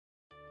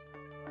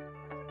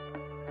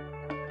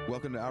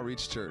Welcome to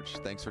Outreach Church.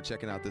 Thanks for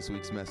checking out this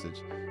week's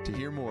message. To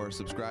hear more,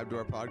 subscribe to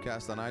our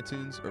podcast on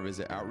iTunes or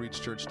visit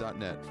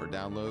outreachchurch.net for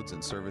downloads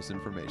and service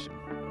information.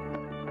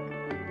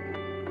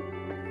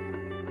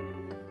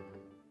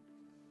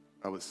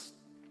 I was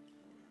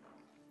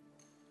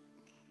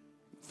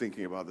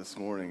thinking about this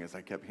morning as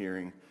I kept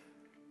hearing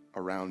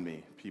around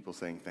me people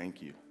saying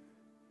thank you.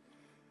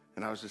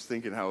 And I was just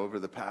thinking how over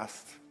the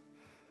past,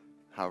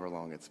 however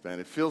long it's been,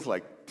 it feels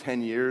like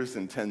 10 years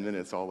and 10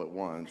 minutes all at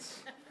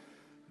once.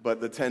 But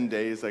the 10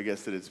 days, I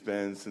guess, that it's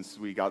been since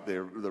we got the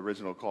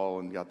original call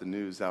and got the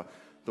news, how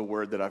the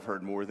word that I've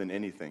heard more than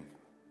anything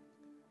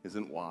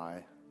isn't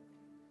why.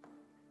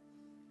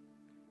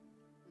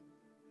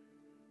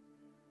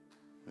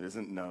 It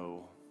isn't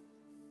no.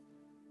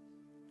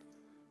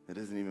 It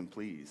isn't even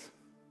please.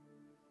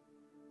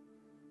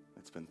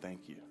 It's been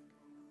thank you.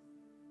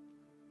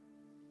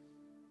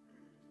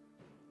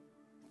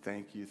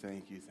 Thank you,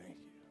 thank you, thank you.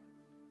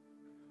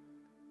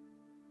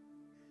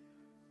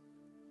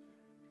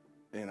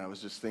 And I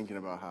was just thinking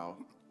about how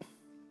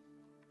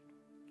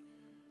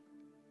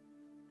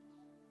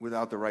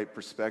without the right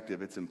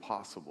perspective, it's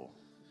impossible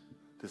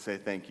to say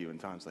thank you in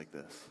times like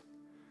this.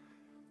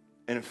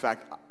 And in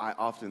fact, I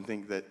often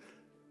think that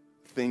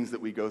things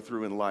that we go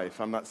through in life,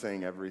 I'm not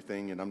saying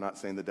everything, and I'm not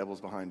saying the devil's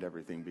behind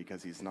everything,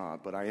 because he's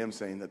not, but I am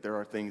saying that there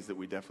are things that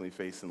we definitely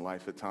face in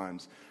life at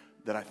times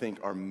that I think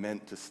are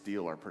meant to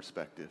steal our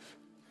perspective,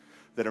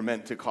 that are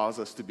meant to cause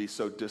us to be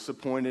so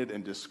disappointed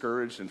and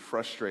discouraged and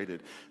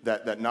frustrated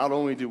that not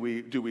only do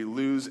we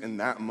lose in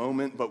that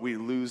moment, but we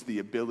lose the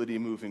ability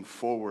moving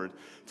forward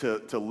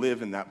to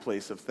live in that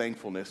place of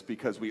thankfulness,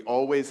 because we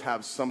always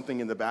have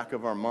something in the back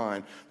of our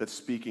mind that's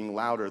speaking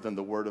louder than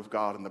the Word of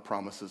God and the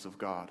promises of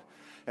God.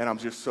 And I'm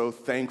just so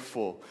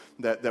thankful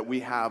that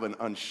we have an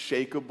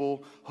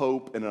unshakable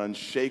hope and an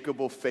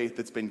unshakable faith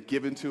that's been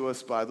given to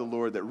us by the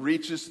Lord that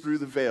reaches through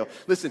the veil.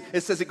 Listen, it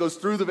says it goes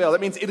through the veil.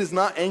 That means it is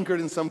not anchored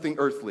in something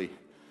earthly.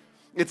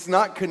 It's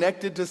not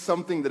connected to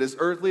something that is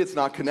earthly. It's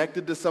not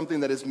connected to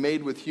something that is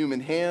made with human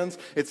hands.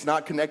 It's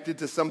not connected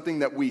to something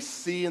that we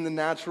see in the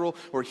natural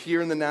or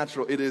hear in the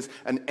natural. It is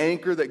an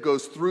anchor that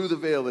goes through the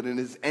veil, and it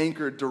is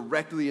anchored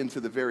directly into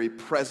the very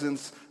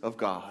presence of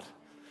God.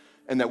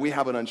 And that we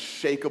have an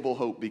unshakable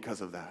hope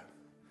because of that.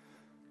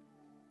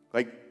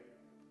 Like,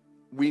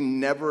 we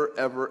never,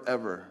 ever,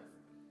 ever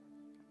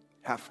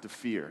have to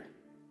fear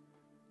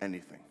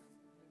anything.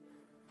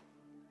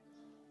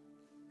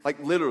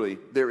 Like, literally,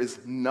 there is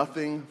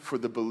nothing for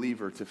the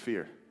believer to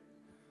fear.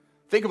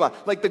 Think about it,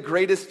 like the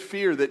greatest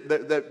fear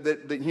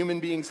that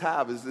human beings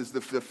have is the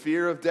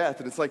fear of death.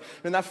 And it's like,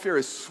 and that fear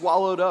is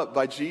swallowed up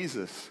by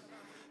Jesus.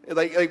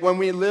 Like when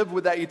we live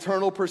with that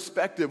eternal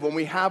perspective, when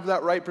we have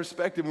that right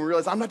perspective, and we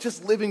realize I'm not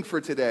just living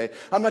for today,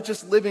 I'm not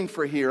just living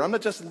for here, I'm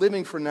not just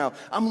living for now,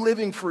 I'm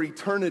living for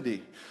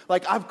eternity.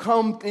 Like I've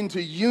come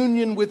into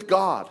union with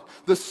God.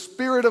 The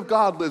Spirit of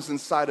God lives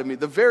inside of me.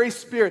 The very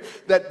Spirit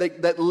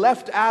that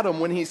left Adam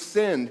when he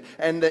sinned,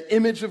 and the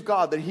image of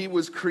God that he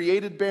was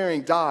created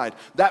bearing died.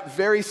 That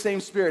very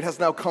same Spirit has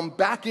now come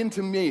back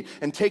into me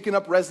and taken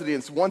up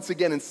residence once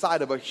again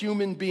inside of a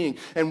human being.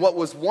 And what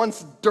was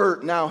once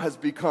dirt now has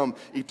become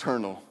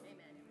eternal.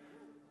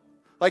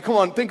 Like, come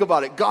on, think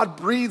about it. God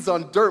breathes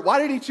on dirt. Why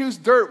did he choose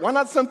dirt? Why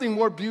not something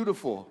more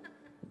beautiful?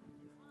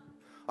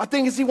 I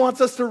think he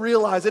wants us to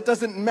realize it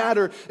doesn't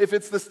matter if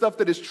it's the stuff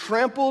that is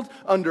trampled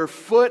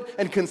underfoot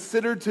and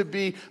considered to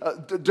be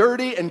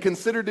dirty and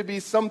considered to be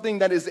something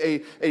that is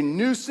a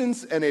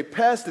nuisance and a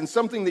pest and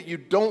something that you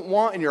don't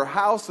want in your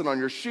house and on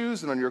your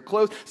shoes and on your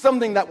clothes,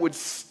 something that would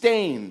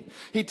stain.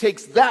 He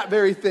takes that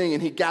very thing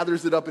and he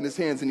gathers it up in his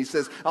hands and he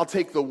says, I'll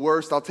take the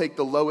worst, I'll take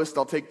the lowest,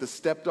 I'll take the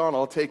stepped on,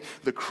 I'll take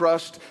the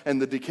crushed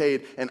and the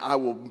decayed, and I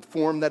will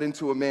form that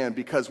into a man,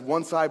 because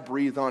once I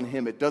breathe on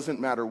him, it doesn't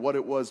matter what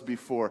it was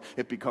before,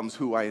 it becomes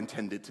who I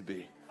intended to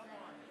be.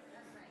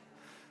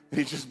 And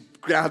he just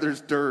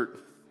gathers dirt.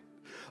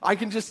 I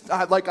can just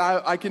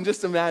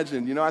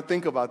imagine, you know, I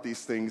think about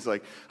these things,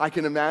 like I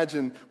can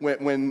imagine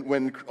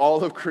when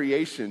all of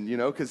creation, you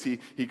know, because he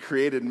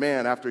created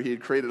man after he had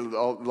created a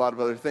lot of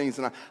other things,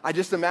 and I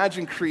just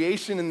imagine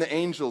creation and the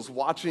angels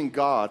watching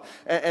God,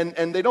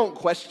 and they don't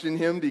question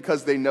him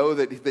because they know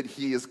that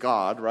he is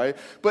God, right?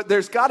 But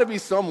there's got to be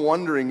some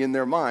wondering in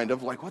their mind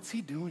of like, what's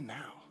he doing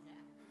now?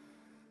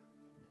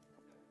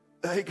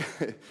 Like,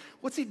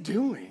 what's he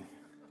doing?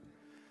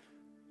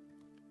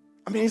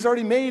 I mean, he's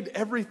already made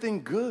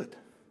everything good.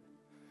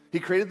 He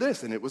created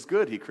this, and it was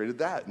good. He created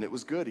that, and it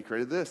was good. He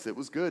created this, it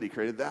was good. He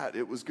created that,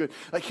 it was good.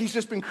 Like, he's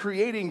just been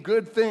creating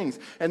good things.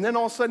 And then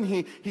all of a sudden,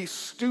 he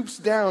stoops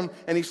down,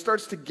 and he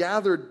starts to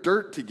gather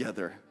dirt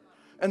together.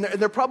 And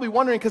they're probably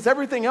wondering, because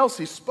everything else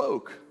he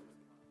spoke.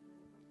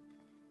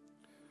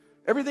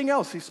 Everything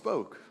else he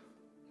spoke,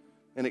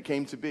 and it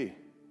came to be.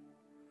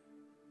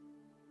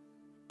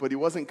 But he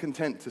wasn't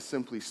content to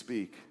simply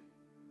speak.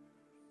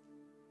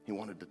 He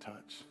wanted to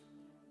touch.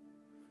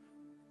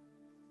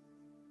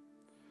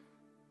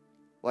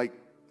 Like,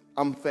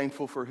 I'm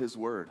thankful for his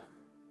word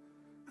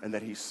and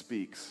that he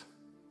speaks.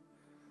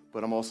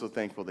 But I'm also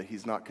thankful that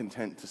he's not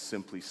content to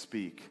simply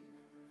speak,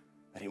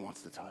 that he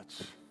wants to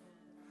touch.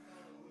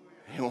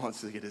 He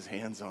wants to get his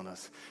hands on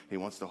us. He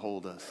wants to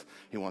hold us.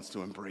 He wants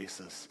to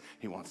embrace us.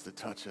 He wants to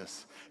touch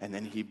us. And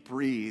then he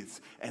breathes,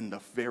 and the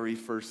very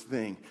first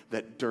thing,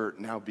 that dirt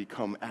now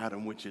become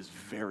Adam, which is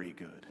very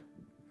good.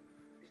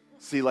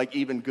 See, like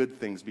even good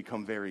things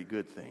become very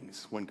good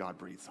things when God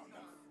breathes on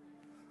them.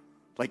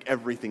 Like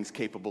everything's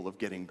capable of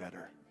getting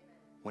better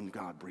when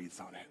God breathes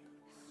on it,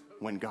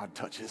 when God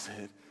touches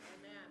it.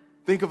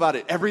 Think about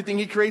it. Everything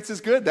he creates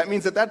is good. That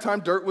means at that time,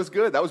 dirt was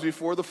good. That was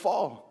before the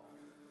fall.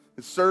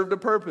 It served a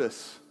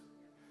purpose.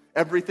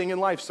 Everything in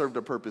life served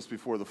a purpose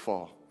before the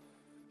fall.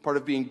 Part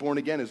of being born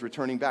again is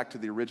returning back to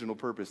the original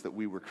purpose that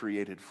we were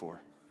created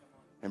for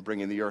and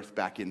bringing the earth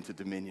back into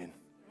dominion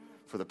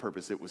for the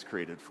purpose it was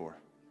created for.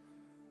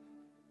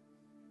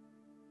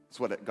 That's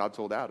what God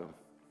told Adam.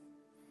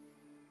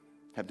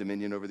 Have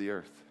dominion over the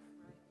earth.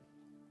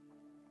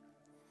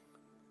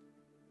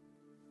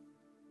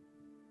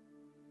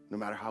 No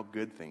matter how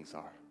good things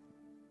are,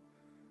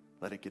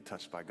 let it get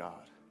touched by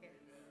God.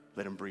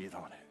 Let him breathe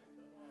on it.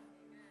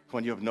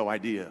 When you have no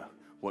idea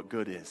what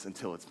good is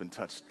until it's been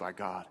touched by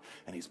God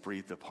and he's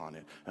breathed upon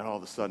it. And all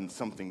of a sudden,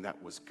 something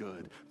that was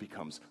good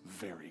becomes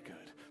very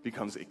good,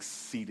 becomes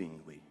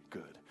exceedingly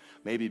good.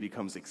 Maybe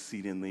becomes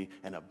exceedingly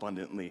and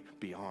abundantly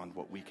beyond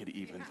what we could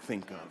even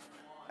think of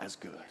as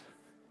good.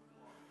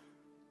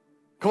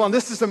 Come on,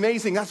 this is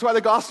amazing. That's why the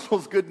gospel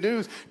is good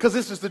news, because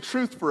this is the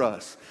truth for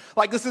us.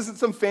 Like, this isn't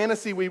some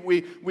fantasy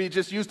we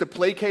just use to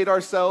placate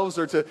ourselves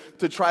or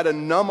to try to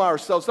numb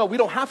ourselves. No, we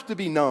don't have to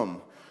be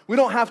numb. We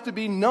don't have to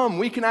be numb.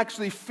 We can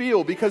actually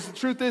feel, because the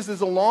truth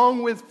is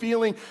along with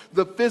feeling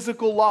the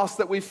physical loss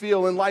that we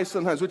feel in life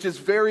sometimes, which is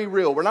very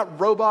real. We're not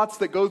robots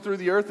that go through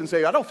the earth and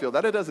say, I don't feel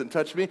that. It doesn't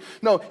touch me.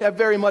 No, I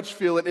very much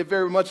feel it. It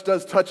very much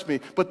does touch me.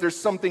 But there's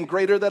something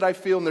greater that I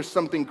feel, and there's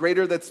something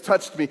greater that's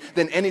touched me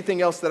than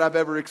anything else that I've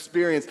ever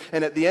experienced.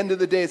 And at the end of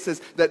the day, it says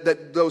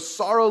that though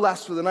sorrow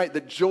lasts for the night,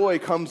 that joy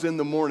comes in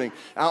the morning.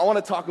 And I want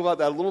to talk about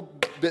that a little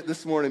bit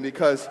this morning,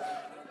 because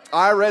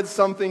I read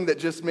something that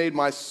just made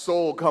my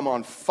soul come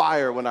on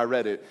fire when I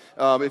read it.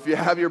 If you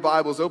have your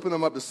Bibles, open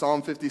them up to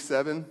Psalm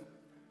 57.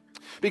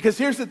 Because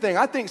here's the thing.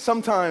 I think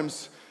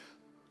sometimes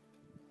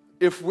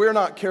if we're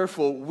not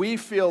careful, we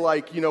feel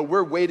like,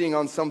 we're waiting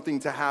on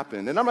something to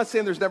happen. And I'm not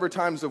saying there's never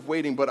times of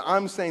waiting, but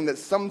I'm saying that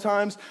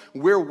sometimes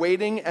we're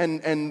waiting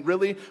and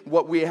really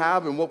what we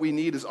have and what we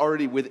need is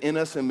already within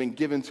us and been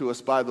given to us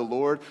by the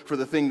Lord for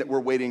the thing that we're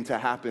waiting to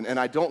happen. And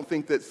I don't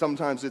think that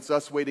sometimes it's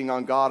us waiting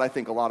on God. I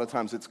think a lot of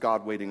times it's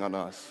God waiting on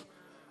us.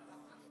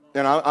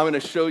 And I'm going to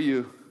show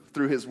you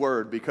through his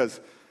word, because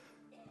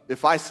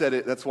if I said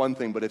it, that's one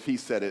thing, but if he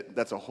said it,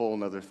 that's a whole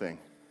nother thing.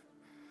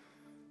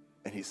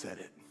 And he said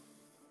it.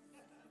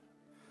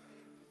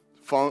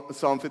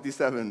 Psalm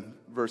 57,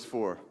 verse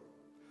 4.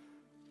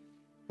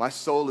 My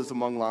soul is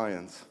among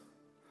lions.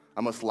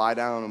 I must lie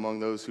down among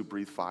those who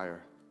breathe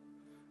fire.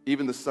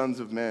 Even the sons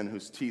of men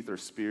whose teeth are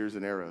spears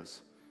and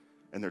arrows,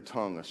 and their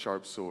tongue a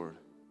sharp sword.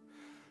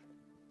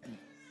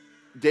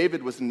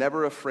 David was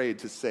never afraid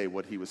to say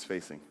what he was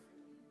facing.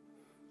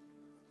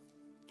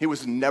 He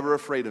was never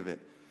afraid of it.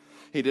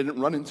 He didn't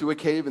run into a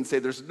cave and say,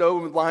 there's no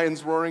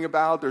lions roaring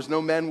about, there's no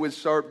men with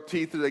sharp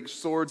teeth like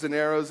swords and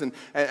arrows, and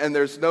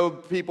there's no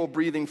people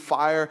breathing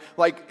fire.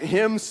 Like,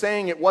 him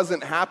saying it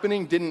wasn't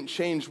happening didn't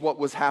change what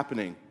was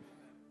happening.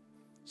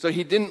 So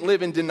he didn't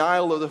live in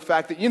denial of the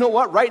fact that, you know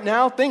what, right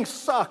now, things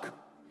suck.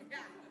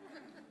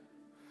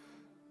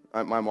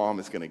 My mom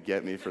is going to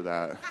get me for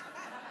that.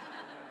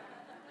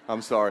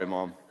 I'm sorry,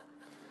 Mom.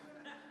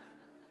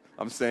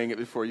 I'm saying it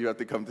before you have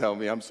to come tell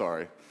me. I'm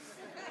sorry.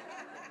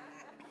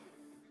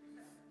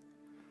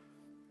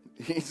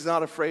 He's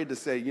not afraid to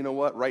say, you know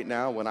what, right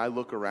now, when I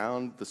look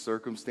around, the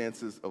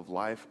circumstances of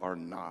life are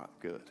not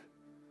good.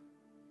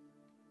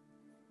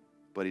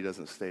 But he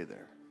doesn't stay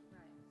there.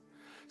 Right.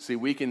 See,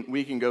 we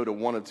can go to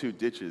one of two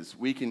ditches.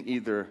 We can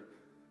either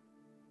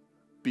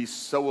be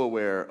so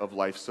aware of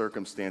life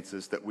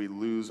circumstances that we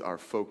lose our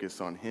focus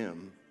on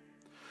him,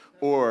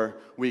 or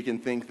we can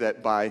think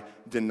that by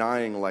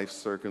denying life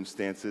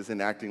circumstances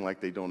and acting like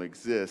they don't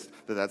exist,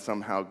 that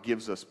somehow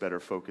gives us better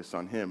focus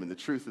on him. And the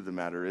truth of the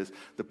matter is,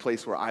 the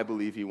place where I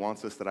believe he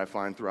wants us, that I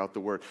find throughout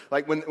the word.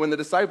 Like when the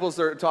disciples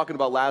are talking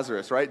about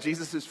Lazarus, right?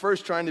 Jesus is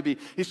first trying to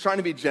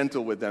be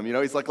gentle with them.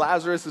 He's like,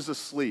 Lazarus is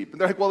asleep. And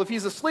they're like, well, if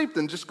he's asleep,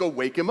 then just go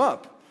wake him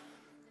up.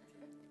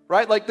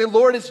 Right? Like, the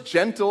Lord is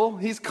gentle,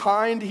 he's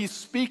kind, he's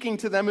speaking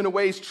to them in a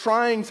way, he's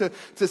trying to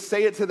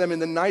say it to them in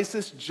the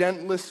nicest,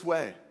 gentlest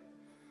way.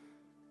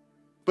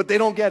 But they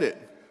don't get it.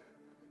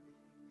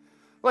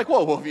 Like,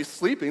 well, if he's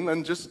sleeping,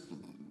 then just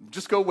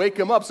go wake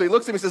him up. So he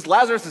looks at him and says,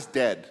 Lazarus is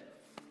dead.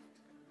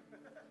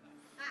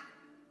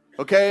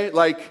 Okay?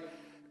 Like,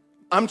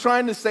 I'm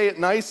trying to say it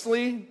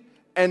nicely,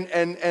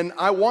 and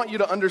I want you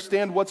to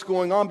understand what's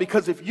going on,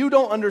 because if you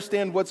don't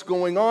understand what's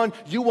going on,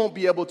 you won't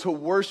be able to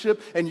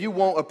worship, and you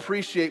won't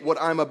appreciate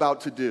what I'm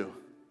about to do.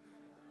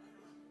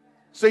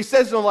 So he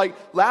says to them, like,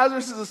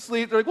 Lazarus is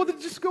asleep. They're like, well,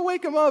 then just go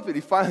wake him up. And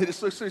he finally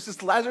just looks, so he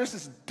says, Lazarus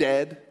is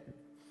dead.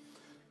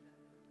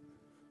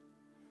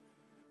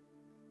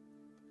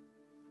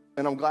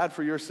 And I'm glad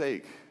for your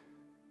sake.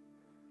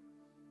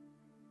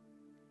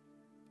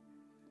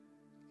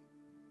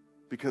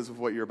 Because of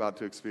what you're about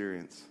to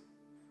experience.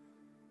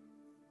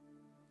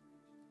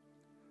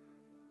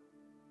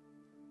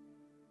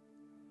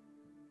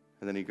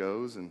 And then he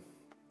goes and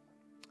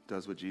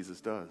does what Jesus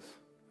does.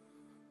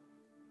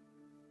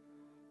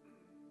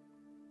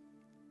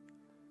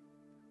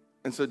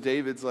 And so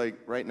David's like,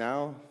 right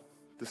now,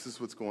 this is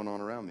what's going on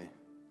around me.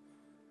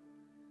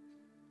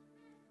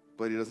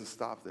 But he doesn't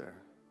stop there.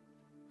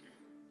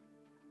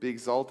 Be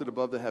exalted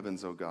above the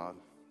heavens, O God.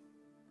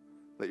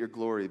 Let your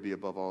glory be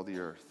above all the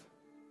earth.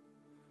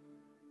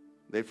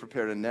 They've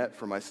prepared a net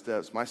for my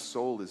steps. My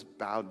soul is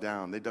bowed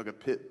down. They dug a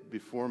pit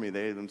before me.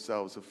 They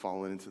themselves have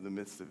fallen into the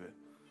midst of it.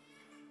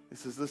 He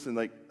says, listen,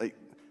 like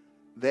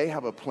they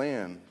have a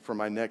plan for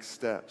my next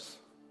steps.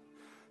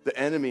 The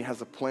enemy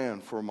has a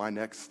plan for my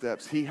next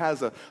steps. He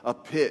has a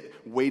pit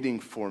waiting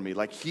for me.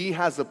 Like, he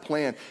has a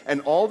plan.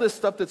 And all this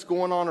stuff that's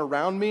going on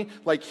around me,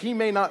 like, he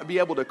may not be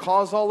able to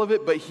cause all of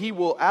it, but he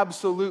will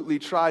absolutely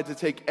try to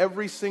take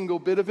every single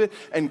bit of it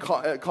and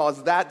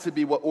cause that to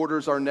be what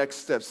orders our next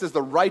steps. It says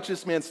the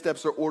righteous man's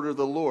steps are ordered of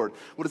the Lord.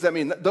 What does that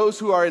mean? Those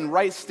who are in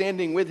right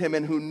standing with him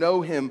and who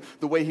know him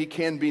the way he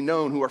can be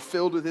known, who are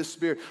filled with his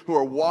Spirit, who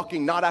are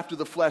walking not after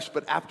the flesh,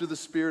 but after the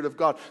Spirit of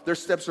God, their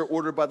steps are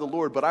ordered by the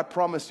Lord. But I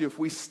promise you, if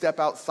we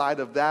step outside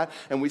of that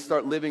and we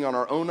start living on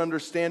our own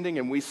understanding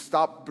and we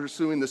stop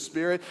pursuing the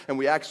Spirit and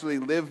we actually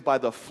live by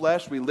the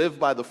flesh, we live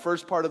by the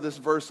first part of this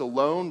verse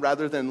alone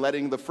rather than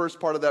letting the first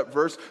part of that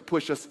verse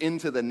push us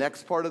into the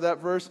next part of that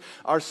verse,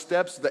 our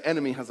steps, the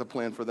enemy has a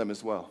plan for them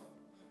as well.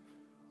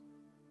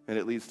 And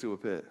it leads to a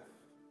pit.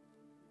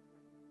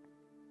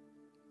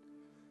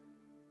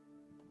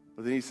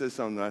 But then he says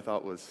something that I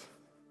thought was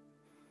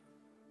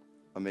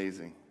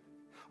amazing.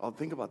 Oh,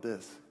 think about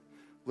this.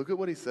 Look at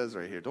what he says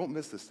right here. Don't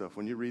miss this stuff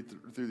when you read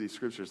through these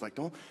scriptures. Like,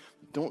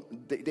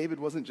 David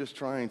wasn't just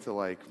trying to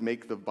like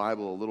make the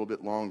Bible a little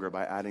bit longer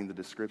by adding the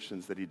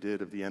descriptions that he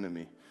did of the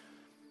enemy.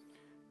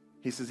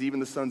 He says, even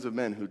the sons of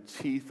men whose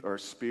teeth are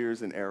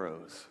spears and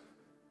arrows.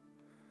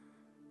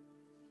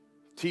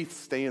 Teeth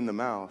stay in the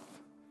mouth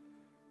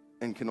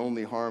and can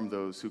only harm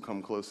those who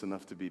come close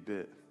enough to be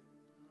bit.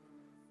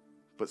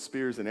 But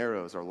spears and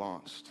arrows are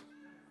launched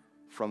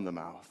from the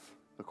mouth,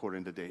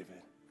 according to David.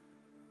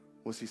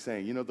 What's he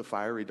saying? You know, the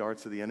fiery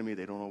darts of the enemy,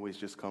 they don't always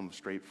just come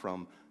straight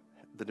from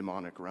the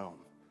demonic realm.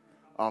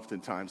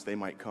 Oftentimes, they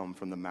might come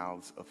from the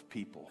mouths of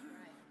people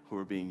who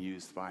are being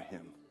used by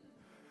him.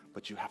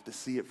 But you have to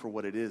see it for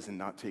what it is and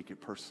not take it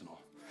personal.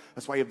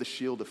 That's why you have the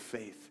shield of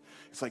faith.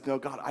 It's like, no,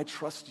 God, I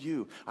trust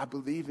you. I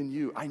believe in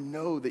you. I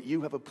know that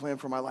you have a plan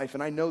for my life.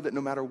 And I know that no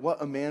matter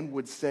what a man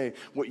would say,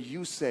 what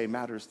you say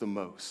matters the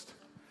most.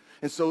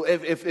 And so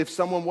if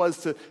someone was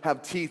to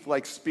have teeth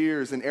like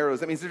spears and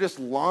arrows, that means they're just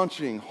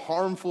launching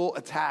harmful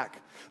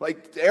attack.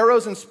 Like,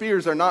 arrows and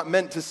spears are not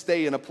meant to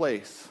stay in a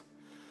place.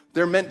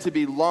 They're meant to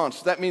be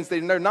launched. That means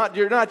you're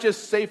not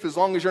just safe as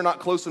long as you're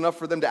not close enough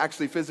for them to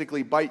actually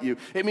physically bite you.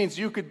 It means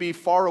you could be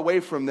far away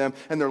from them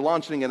and they're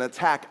launching an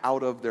attack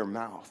out of their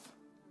mouth.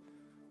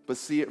 But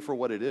see it for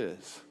what it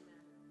is.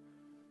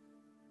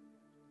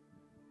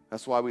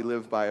 That's why we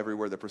live by every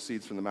word that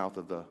proceeds from the mouth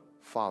of the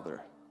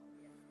Father.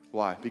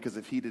 Why? Because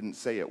if he didn't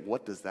say it,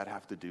 what does that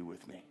have to do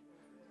with me?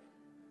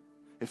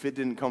 If it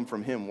didn't come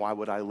from him, why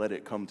would I let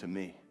it come to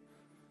me?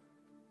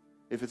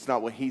 If it's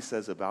not what he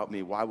says about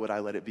me, why would I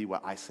let it be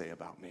what I say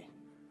about me?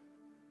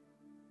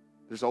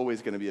 There's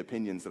always going to be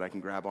opinions that I can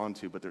grab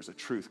onto, but there's a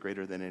truth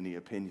greater than any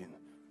opinion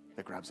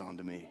that grabs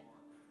onto me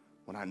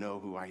when I know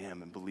who I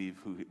am and believe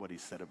what he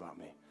said about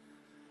me.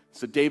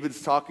 So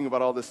David's talking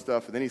about all this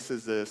stuff, and then he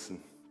says this,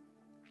 and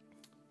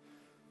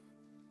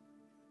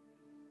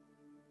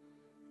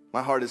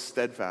my heart is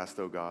steadfast,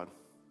 O God.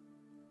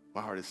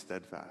 My heart is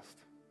steadfast.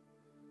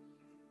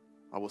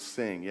 I will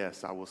sing,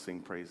 yes, I will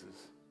sing praises.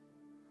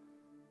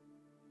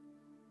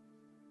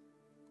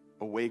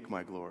 Awake,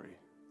 my glory.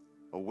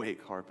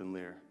 Awake, harp and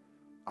lyre.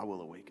 I will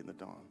awake in the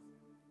dawn.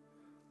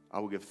 I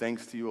will give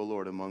thanks to you, O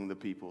Lord, among the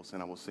peoples,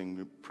 and I will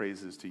sing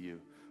praises to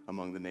you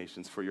among the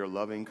nations. For your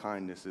loving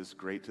kindness is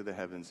great to the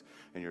heavens,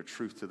 and your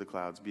truth to the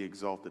clouds. Be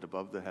exalted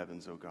above the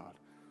heavens, O God.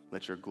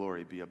 Let your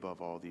glory be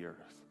above all the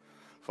earth.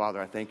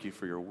 Father, I thank you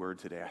for your word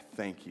today. I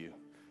thank you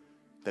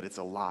that it's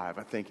alive.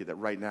 I thank you that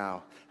right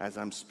now, as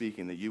I'm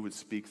speaking, that you would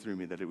speak through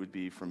me, that it would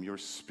be from your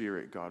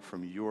Spirit, God,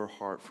 from your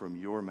heart, from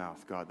your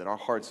mouth, God, that our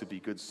hearts would be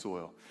good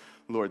soil.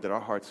 Lord, that our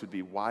hearts would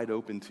be wide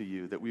open to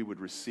you, that we would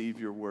receive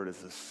your word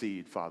as a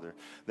seed, Father,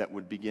 that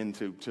would begin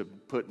to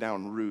put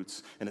down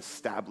roots and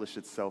establish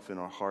itself in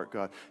our heart,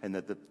 God, and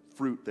that the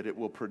fruit that it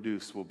will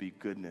produce will be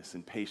goodness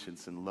and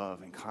patience and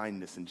love and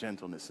kindness and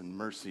gentleness and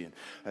mercy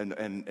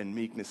and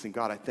meekness. And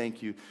God, I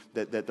thank you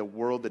that the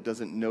world that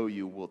doesn't know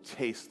you will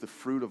taste the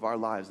fruit of our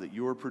lives that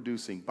you are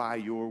producing by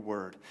your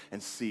word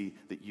and see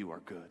that you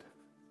are good.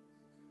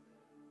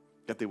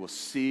 That they will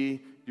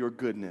see your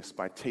goodness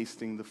by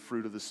tasting the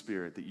fruit of the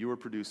Spirit that you are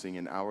producing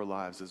in our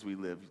lives as we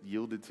live,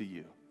 yielded to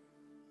you.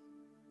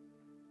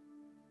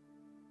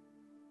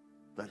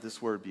 Let this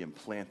word be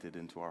implanted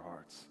into our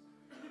hearts.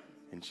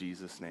 In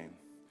Jesus' name.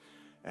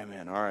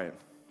 Amen. All right.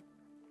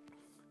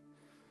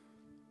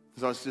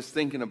 So I was just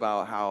thinking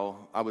about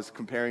how I was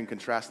comparing,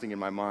 contrasting in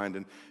my mind,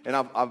 and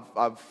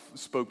I've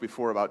spoke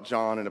before about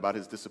John and about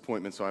his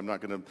disappointment, so I'm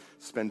not going to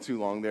spend too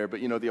long there.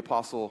 But the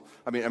apostle,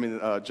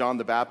 John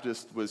the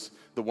Baptist was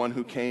the one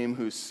who came,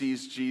 who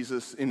sees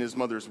Jesus in his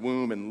mother's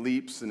womb and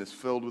leaps and is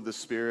filled with the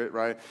Spirit,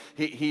 right?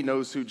 He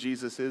knows who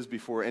Jesus is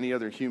before any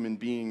other human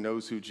being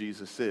knows who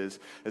Jesus is,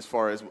 as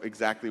far as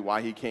exactly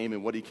why he came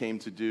and what he came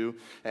to do.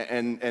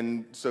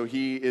 And so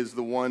he is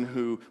the one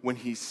who, when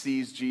he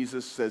sees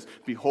Jesus, says,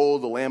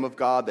 "Behold, the Lamb of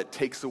God that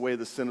takes away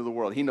the sin of the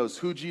world." He knows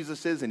who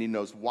Jesus is, and he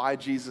knows why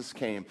Jesus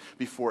came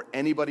before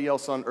anybody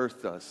else on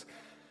earth does.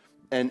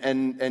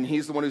 And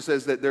he's the one who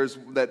says that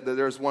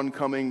there's one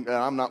coming, and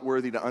I'm not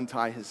worthy to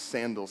untie his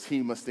sandals.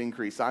 He must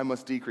increase, I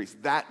must decrease.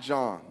 That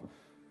John,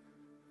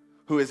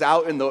 who is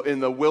out in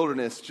the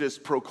wilderness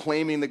just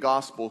proclaiming the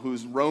gospel,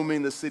 who's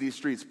roaming the city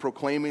streets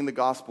proclaiming the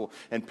gospel,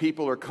 and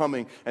people are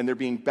coming and they're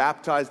being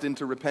baptized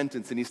into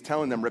repentance, and he's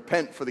telling them,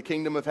 repent, for the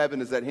kingdom of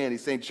heaven is at hand.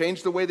 He's saying,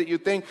 change the way that you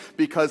think,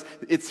 because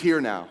it's here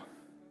now.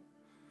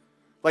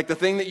 Like the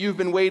thing that you've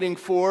been waiting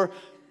for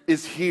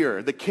is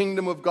here. The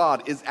kingdom of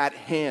God is at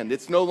hand.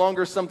 It's no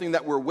longer something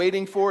that we're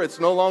waiting for. It's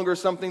no longer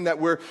something that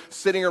we're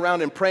sitting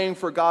around and praying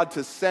for God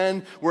to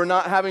send. We're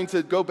not having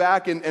to go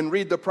back and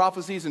read the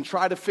prophecies and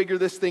try to figure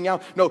this thing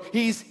out. No,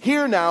 he's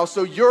here now,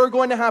 so you're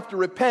going to have to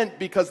repent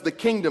because the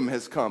kingdom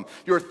has come.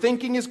 Your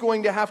thinking is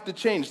going to have to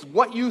change.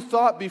 What you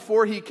thought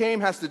before he came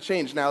has to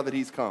change now that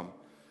he's come.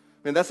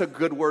 That's a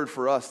good word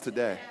for us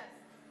today.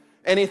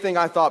 Anything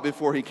I thought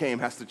before he came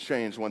has to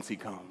change once he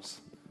comes.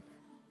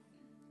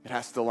 It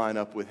has to line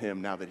up with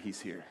him now that he's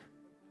here.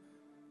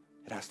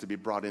 It has to be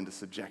brought into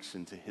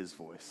subjection to his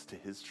voice, to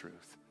his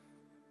truth.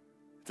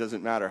 It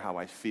doesn't matter how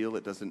I feel.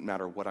 It doesn't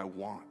matter what I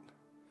want.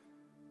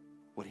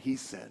 What he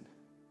said.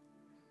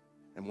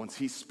 And once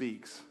he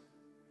speaks,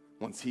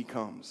 once he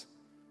comes,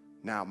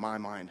 now my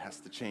mind has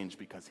to change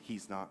because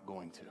he's not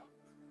going to.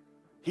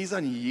 He's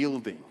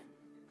unyielding.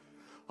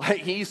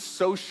 Like, he's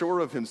so sure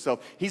of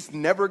himself. He's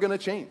never going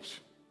to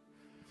change.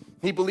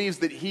 He believes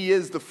that he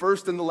is the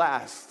first and the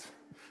last,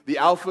 the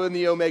Alpha and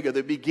the Omega,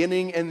 the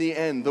beginning and the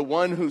end, the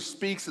one who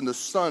speaks and the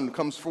sun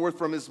comes forth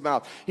from his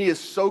mouth. He is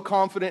so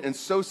confident and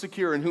so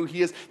secure in who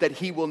he is that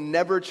he will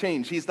never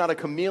change. He's not a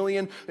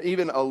chameleon,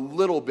 even a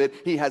little bit.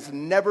 He has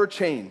never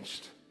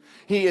changed.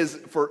 He is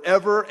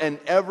forever and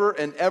ever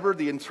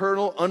the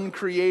eternal,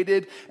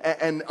 uncreated,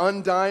 and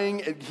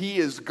undying. He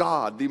is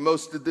God,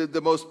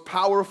 the most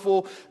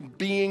powerful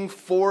being,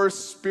 force,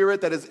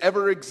 spirit that has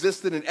ever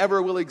existed and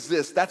ever will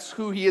exist. That's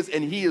who he is,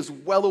 and he is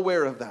well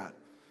aware of that.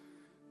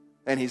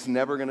 And he's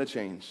never going to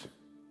change.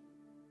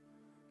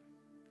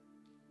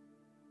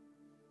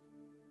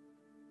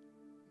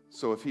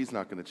 So if he's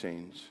not going to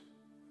change,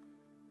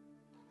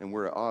 and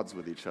we're at odds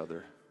with each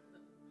other,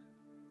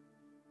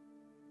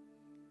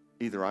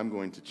 either I'm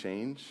going to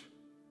change,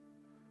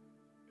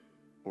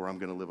 or I'm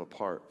going to live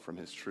apart from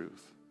his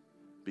truth,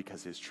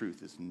 because his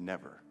truth is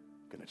never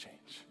going to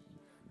change.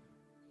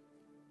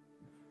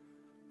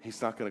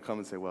 He's not going to come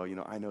and say, well,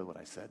 I know what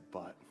I said,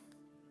 but...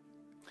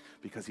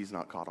 because he's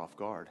not caught off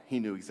guard. He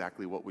knew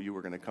exactly what you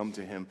were going to come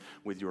to him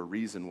with your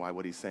reason why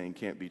what he's saying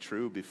can't be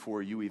true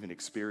before you even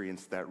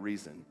experienced that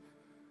reason.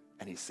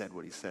 And he said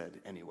what he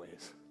said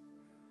anyways.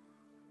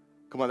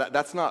 Come on,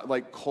 that's not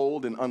like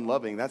cold and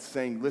unloving. That's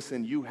saying,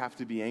 listen, you have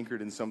to be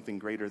anchored in something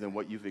greater than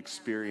what you've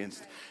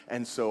experienced.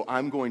 And so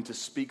I'm going to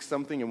speak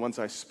something, and once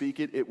I speak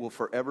it, it will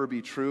forever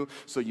be true.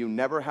 So you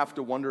never have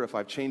to wonder if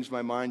I've changed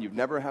my mind. You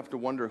never have to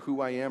wonder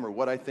who I am or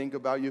what I think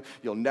about you.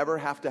 You'll never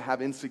have to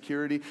have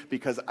insecurity,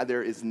 because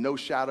there is no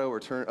shadow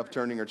of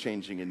turning or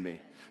changing in me.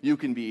 You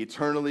can be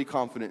eternally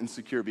confident and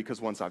secure, because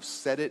once I've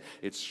said it,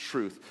 it's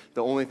truth.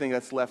 The only thing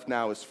that's left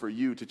now is for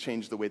you to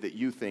change the way that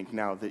you think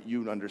now that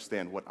you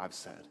understand what I've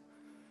said.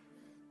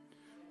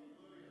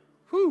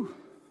 Whew.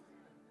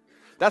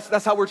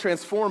 That's how we're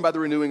transformed by the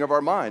renewing of our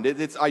mind.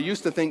 I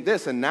used to think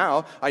this, and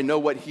now I know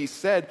what he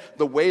said.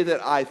 The way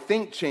that I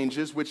think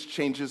changes, which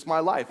changes my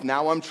life.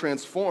 Now I'm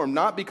transformed,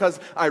 not because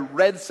I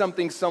read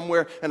something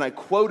somewhere and I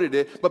quoted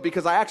it, but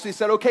because I actually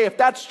said, okay, if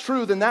that's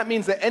true, then that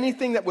means that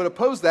anything that would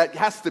oppose that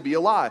has to be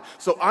a lie.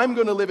 So I'm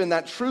going to live in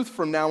that truth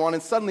from now on,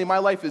 and suddenly my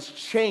life is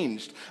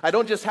changed. I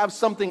don't just have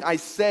something I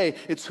say,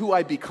 it's who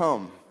I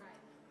become.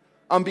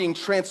 I'm being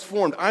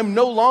transformed. I'm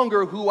no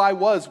longer who I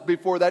was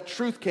before that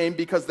truth came,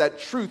 because that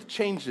truth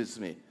changes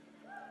me.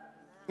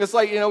 It's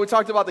like, we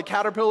talked about the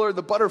caterpillar and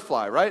the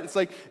butterfly, right? It's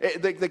like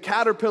the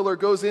caterpillar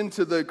goes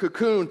into the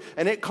cocoon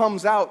and it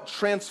comes out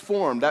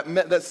transformed.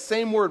 That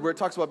same word where it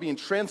talks about being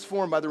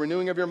transformed by the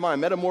renewing of your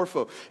mind,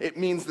 metamorpho, it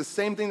means the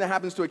same thing that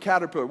happens to a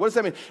caterpillar. What does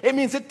that mean? It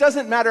means it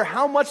doesn't matter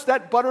how much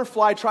that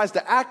butterfly tries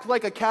to act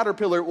like a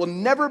caterpillar, it will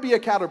never be a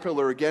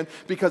caterpillar again,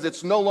 because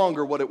it's no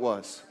longer what it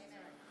was.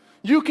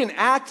 You can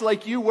act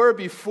like you were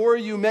before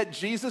you met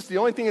Jesus. The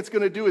only thing it's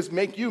going to do is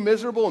make you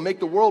miserable and make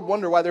the world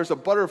wonder why there's a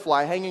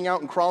butterfly hanging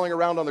out and crawling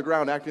around on the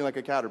ground acting like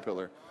a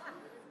caterpillar.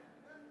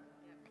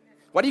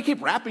 Why do you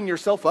keep wrapping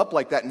yourself up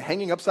like that and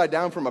hanging upside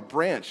down from a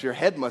branch? Your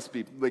head must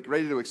be like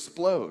ready to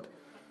explode.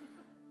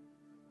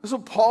 That's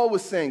what Paul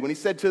was saying when he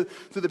said to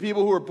the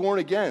people who are born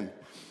again.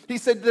 He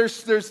said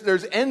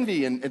there's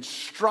envy and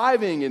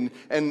striving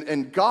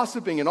and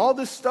gossiping and all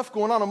this stuff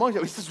going on among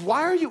you. He says,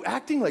 why are you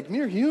acting like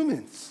mere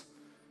humans?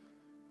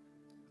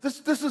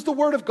 This is the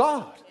word of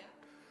God.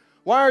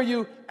 Why are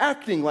you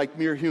acting like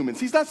mere humans?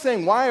 He's not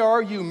saying, why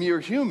are you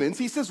mere humans?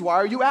 He says, why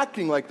are you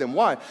acting like them?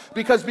 Why?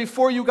 Because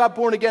before you got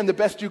born again, the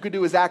best you could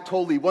do is act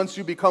holy. Once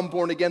you become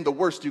born again, the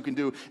worst you can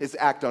do is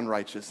act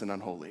unrighteous and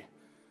unholy.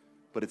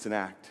 But it's an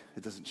act.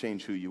 It doesn't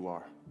change who you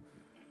are.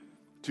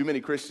 Too many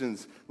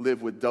Christians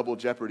live with double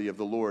jeopardy of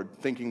the Lord,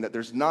 thinking that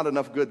there's not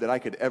enough good that I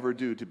could ever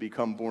do to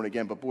become born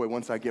again. But boy,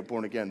 once I get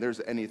born again,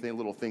 there's anything,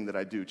 little thing that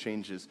I do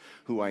changes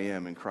who I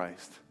am in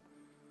Christ.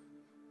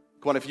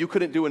 Come on, if you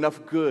couldn't do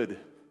enough good,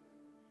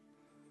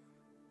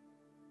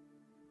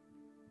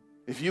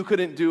 if you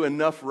couldn't do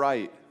enough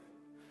right,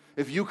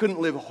 if you couldn't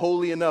live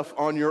holy enough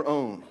on your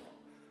own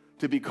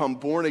to become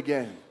born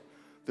again,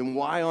 then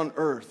why on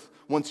earth,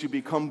 once you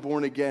become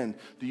born again,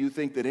 do you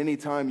think that any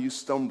time you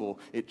stumble,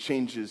 it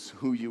changes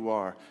who you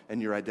are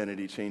and your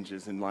identity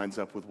changes and lines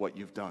up with what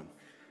you've done?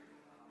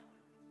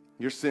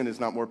 Your sin is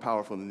not more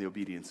powerful than the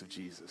obedience of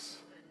Jesus.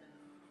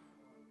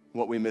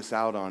 What we miss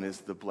out on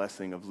is the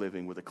blessing of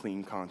living with a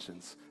clean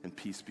conscience and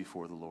peace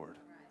before the Lord.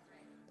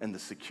 And the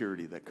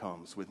security that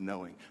comes with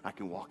knowing I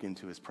can walk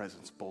into his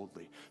presence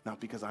boldly, not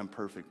because I'm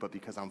perfect, but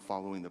because I'm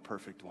following the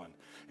perfect one,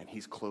 and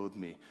he's clothed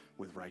me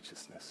with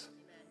righteousness.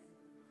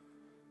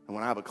 And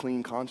when I have a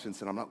clean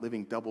conscience and I'm not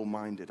living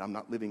double-minded, I'm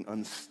not living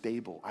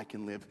unstable, I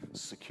can live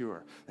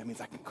secure. That means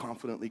I can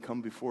confidently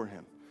come before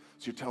him.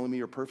 So you're telling me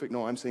you're perfect?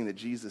 No, I'm saying that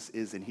Jesus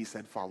is, and he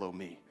said, follow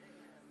me.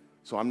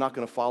 So I'm not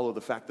going to follow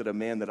the fact that a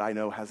man that I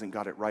know hasn't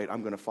got it right.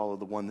 I'm going to follow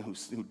the one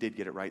who did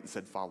get it right and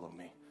said, follow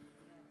me.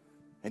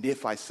 And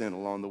if I sin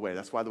along the way,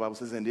 that's why the Bible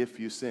says, and if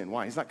you sin.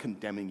 Why? He's not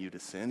condemning you to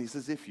sin. He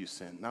says, if you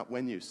sin, not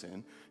when you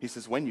sin. He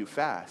says, when you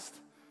fast.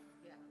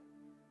 Yeah.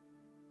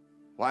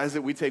 Why is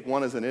it we take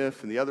one as an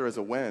if and the other as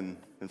a when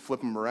and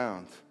flip them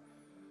around?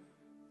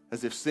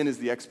 As if sin is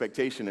the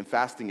expectation and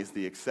fasting is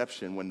the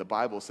exception, when the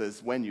Bible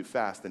says, when you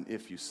fast and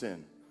if you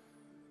sin.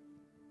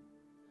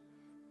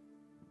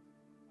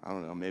 I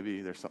don't know,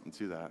 maybe there's something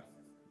to that.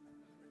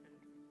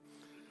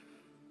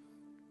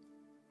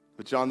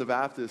 But John the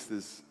Baptist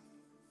is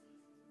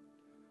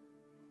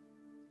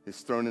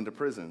thrown into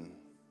prison.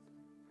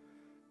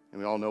 And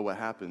we all know what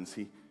happens.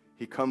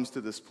 He comes to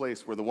this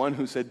place where the one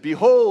who said,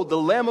 behold, the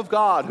Lamb of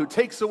God who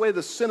takes away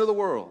the sin of the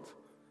world,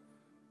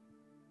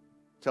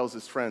 tells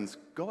his friends,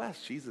 go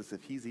ask Jesus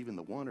if he's even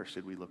the one, or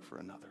should we look for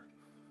another?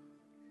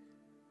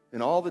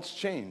 And all that's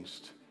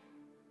changed,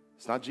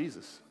 it's not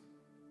Jesus.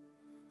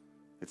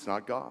 It's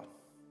not God.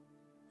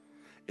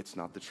 It's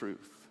not the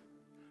truth.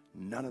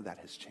 None of that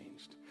has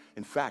changed.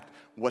 In fact,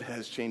 what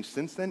has changed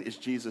since then is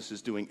Jesus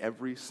is doing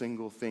every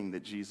single thing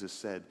that Jesus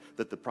said,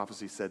 that the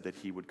prophecy said that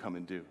he would come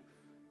and do.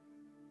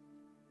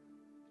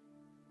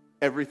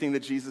 Everything that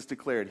Jesus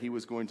declared he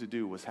was going to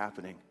do was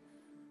happening.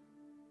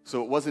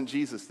 So it wasn't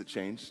Jesus that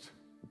changed.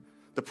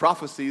 The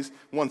prophecies,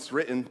 once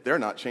written, they're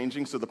not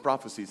changing, so the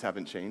prophecies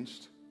haven't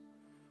changed.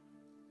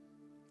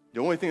 The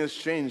only thing that's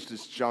changed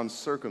is John's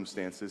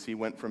circumstances. He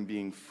went from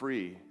being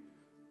free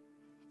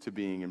to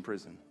being in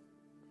prison.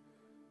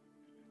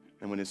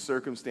 And when his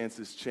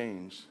circumstances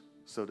change,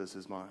 so does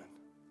his mind.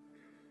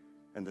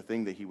 And the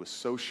thing that he was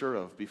so sure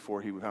of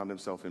before he found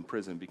himself in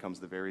prison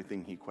becomes the very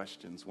thing he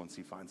questions once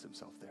he finds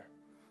himself there.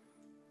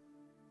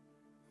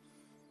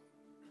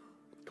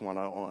 Come on,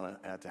 I don't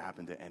want that to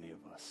happen to any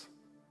of us.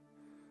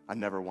 I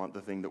never want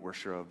the thing that we're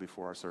sure of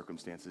before our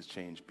circumstances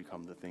change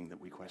become the thing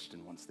that we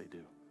question once they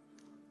do.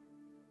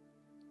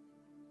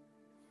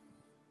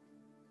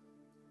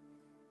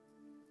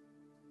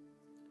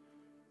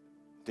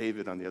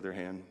 David, on the other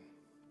hand,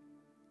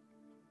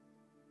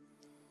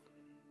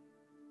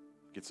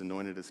 gets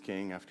anointed as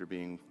king after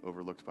being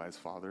overlooked by his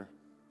father.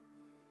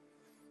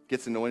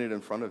 Gets anointed in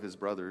front of his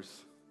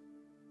brothers.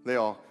 They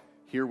all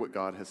hear what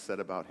God has said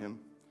about him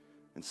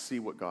and see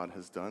what God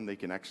has done. They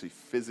can actually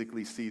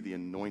physically see the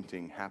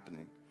anointing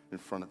happening in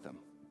front of them.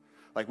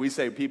 Like we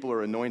say people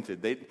are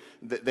anointed.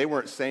 They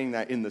weren't saying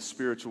that in the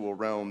spiritual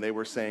realm. They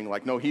were saying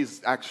like, no,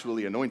 he's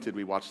actually anointed.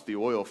 We watched the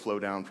oil flow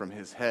down from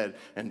his head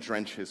and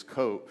drench his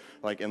coat,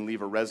 and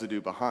leave a residue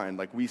behind.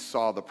 Like we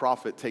saw the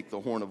prophet take the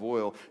horn of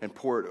oil and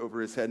pour it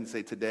over his head and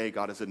say, today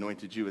God has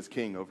anointed you as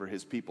king over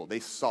his people. They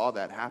saw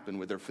that happen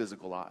with their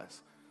physical eyes.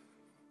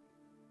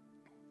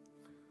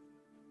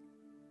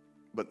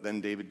 But then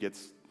David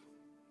gets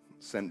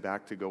sent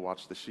back to go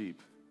watch the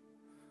sheep.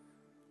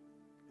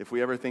 If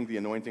we ever think the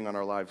anointing on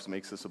our lives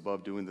makes us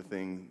above doing the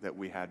thing that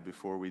we had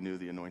before we knew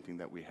the anointing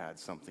that we had,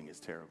 something is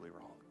terribly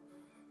wrong.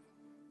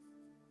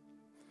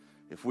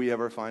 If we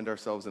ever find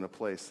ourselves in a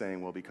place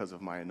saying, well, because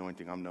of my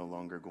anointing, I'm no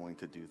longer going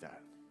to do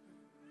that.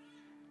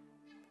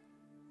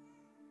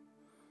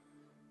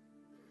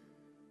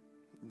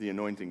 The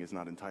anointing is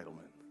not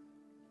entitlement.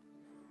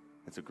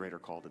 It's a greater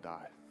call to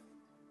die.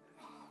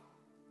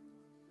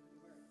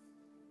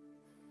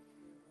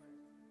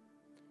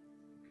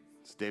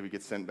 David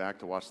gets sent back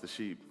to watch the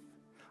sheep.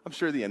 I'm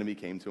sure the enemy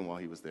came to him while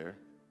he was there.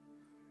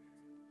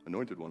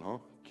 Anointed one, huh?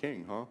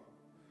 King, huh?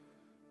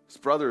 His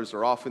brothers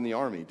are off in the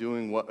army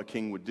doing what a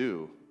king would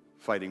do,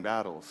 fighting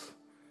battles.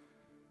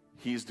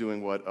 He's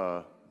doing what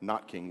a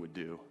not king would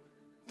do,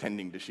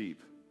 tending to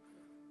sheep.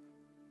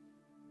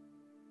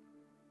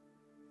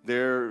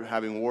 They're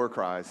having war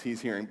cries. He's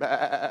hearing,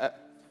 bah.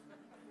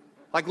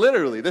 Like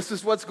literally, this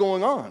is what's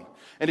going on.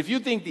 And if you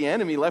think the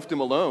enemy left him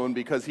alone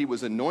because he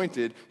was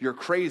anointed, you're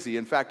crazy.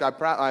 In fact,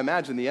 I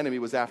imagine the enemy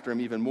was after him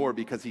even more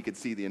because he could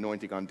see the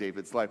anointing on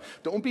David's life.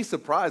 Don't be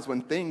surprised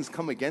when things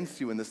come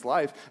against you in this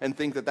life and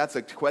think that that's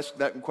a question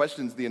that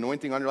questions the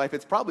anointing on your life.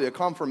 It's probably a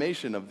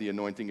confirmation of the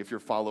anointing if you're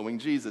following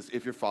Jesus.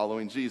 If you're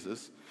following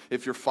Jesus.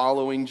 If you're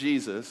following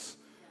Jesus.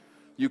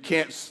 You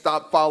can't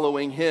stop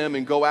following him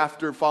and go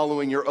after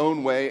following your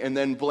own way and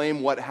then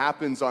blame what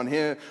happens on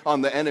him,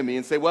 on the enemy,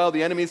 and say, well,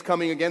 the enemy's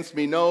coming against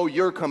me. No,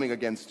 you're coming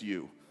against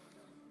you.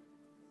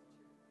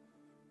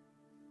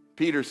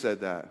 Peter said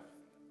that.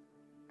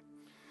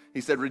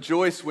 He said,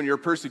 rejoice when you're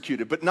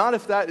persecuted, but not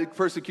if that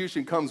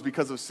persecution comes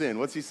because of sin.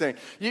 What's he saying?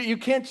 You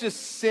can't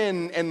just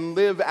sin and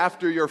live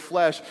after your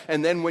flesh,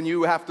 and then when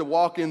you have to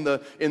walk in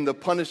the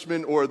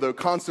punishment or the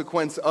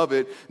consequence of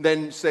it,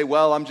 then say,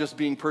 well, I'm just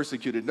being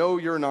persecuted. No,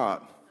 you're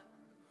not.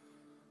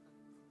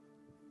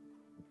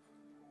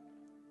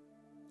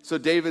 So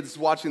David's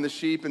watching the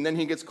sheep, and then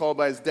he gets called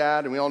by his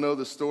dad, and we all know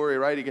the story,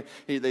 right?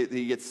 He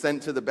gets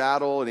sent to the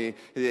battle, and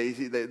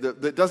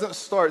that doesn't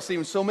start.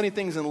 See, so many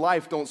things in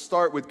life don't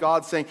start with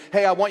God saying,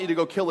 hey, I want you to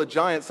go kill a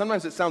giant.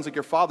 Sometimes it sounds like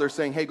your father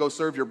saying, hey, go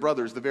serve your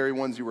brothers, the very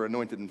ones you were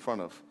anointed in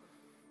front of.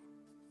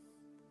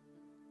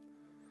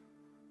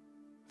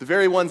 The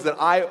very ones that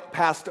I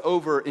passed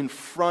over in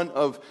front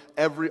of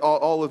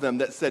all of them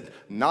that said,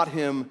 not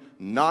him,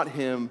 not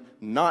him,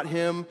 not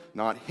him,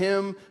 not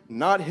him,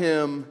 not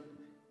him,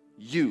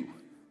 you.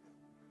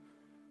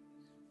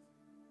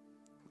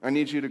 I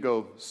need you to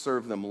go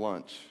serve them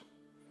lunch.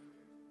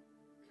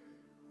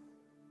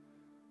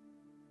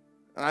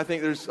 And I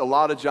think there's a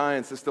lot of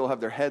giants that still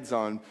have their heads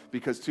on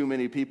because too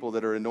many people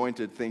that are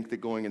anointed think that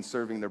going and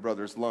serving their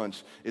brother's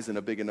lunch isn't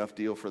a big enough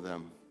deal for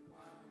them.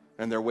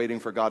 And they're waiting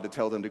for God to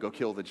tell them to go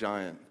kill the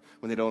giant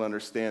when they don't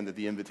understand that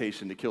the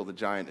invitation to kill the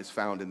giant is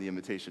found in the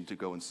invitation to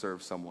go and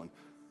serve someone.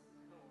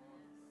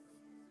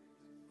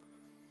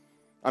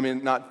 I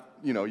mean,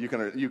 you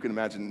can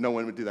imagine no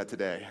one would do that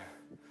today.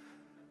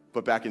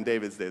 But back in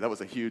David's day, that was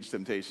a huge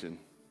temptation.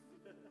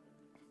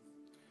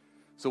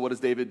 So what does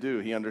David do?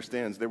 He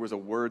understands there was a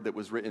word that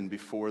was written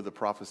before the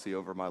prophecy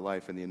over my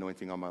life and the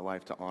anointing on my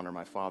life to honor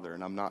my father.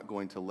 And I'm not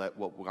going to let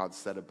what God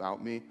said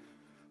about me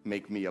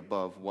make me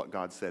above what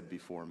God said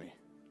before me.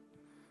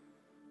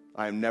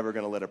 I am never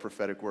going to let a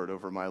prophetic word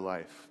over my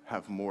life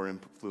have more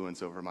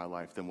influence over my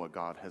life than what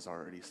God has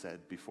already said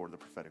before the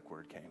prophetic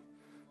word came.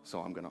 So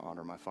I'm going to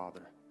honor my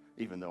father,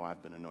 even though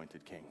I've been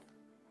anointed king.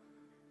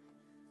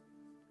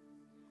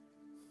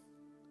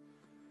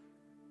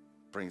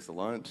 Brings the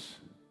lunch,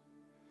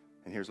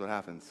 and here's what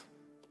happens.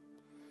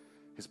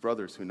 His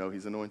brothers, who know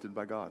he's anointed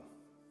by God,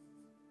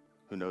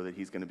 who know that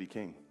he's going to be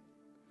king,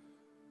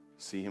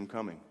 see him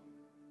coming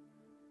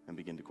and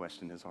begin to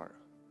question his heart.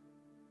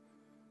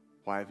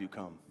 Why have you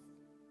come?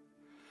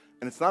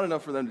 And it's not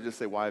enough for them to just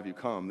say, why have you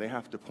come? They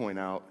have to point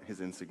out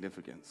his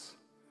insignificance.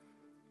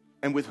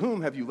 And with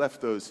whom have you left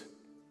those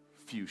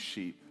few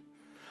sheep?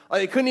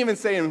 They couldn't even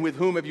say, and with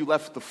whom have you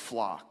left the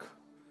flock?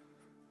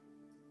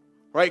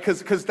 Right?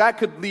 Because that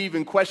could leave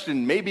in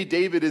question, maybe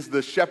David is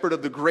the shepherd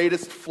of the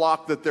greatest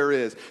flock that there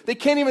is. They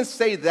can't even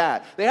say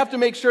that. They have to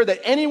make sure that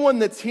anyone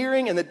that's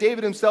hearing and that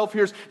David himself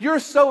hears,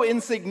 you're so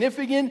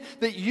insignificant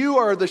that you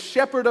are the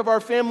shepherd of our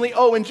family.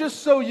 Oh, and just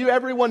so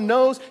everyone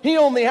knows, he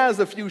only has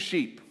a few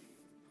sheep.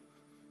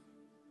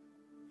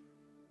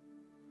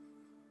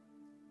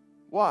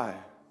 Why?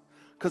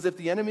 Because if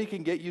the enemy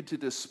can get you to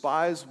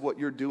despise what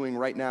you're doing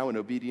right now in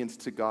obedience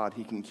to God,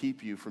 he can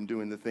keep you from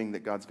doing the thing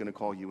that God's going to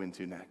call you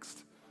into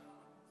next.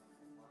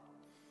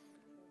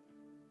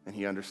 And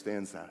he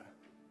understands that.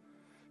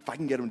 If I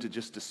can get him to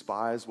just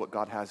despise what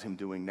God has him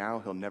doing now,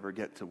 he'll never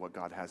get to what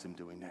God has him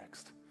doing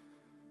next.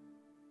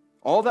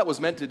 All that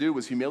was meant to do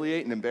was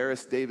humiliate and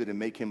embarrass David and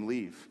make him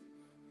leave.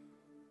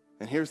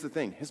 And here's the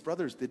thing, his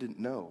brothers didn't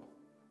know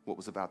what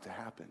was about to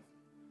happen.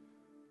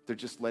 They're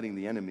just letting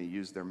the enemy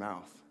use their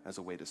mouth as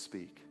a way to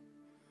speak.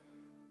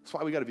 That's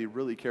why we got to be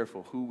really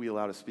careful who we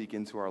allow to speak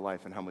into our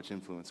life and how much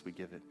influence we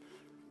give it.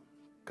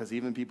 Because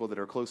even people that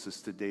are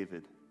closest to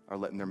David are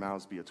letting their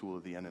mouths be a tool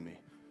of the enemy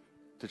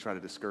to try to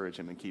discourage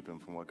him and keep him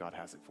from what God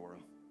has it for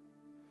him.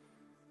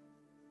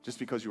 Just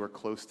because you are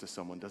close to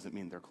someone doesn't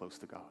mean they're close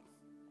to God.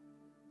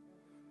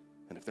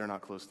 And if they're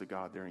not close to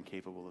God, they're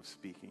incapable of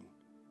speaking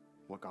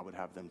what God would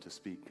have them to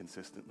speak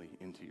consistently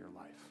into your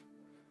life.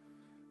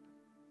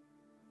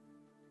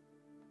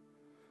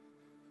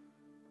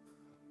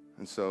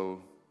 And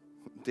so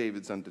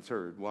David's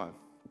undeterred. Why?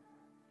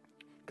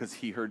 Because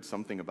he heard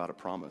something about a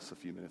promise a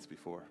few minutes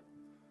before.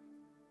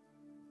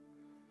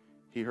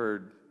 He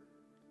heard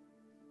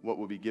what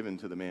would be given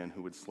to the man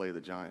who would slay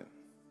the giant.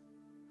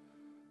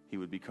 He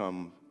would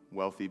become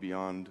wealthy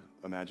beyond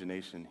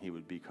imagination. He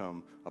would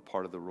become a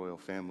part of the royal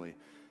family.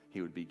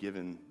 He would be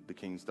given the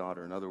king's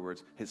daughter. In other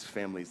words, his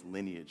family's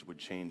lineage would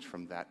change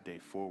from that day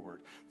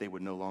forward. They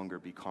would no longer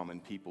be common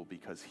people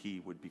because he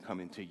would become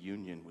into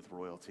union with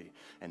royalty.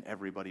 And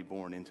everybody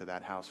born into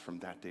that house from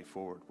that day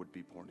forward would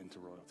be born into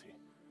royalty.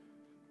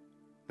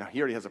 Now, he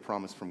already has a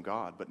promise from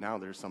God, but now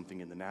there's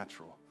something in the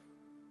natural.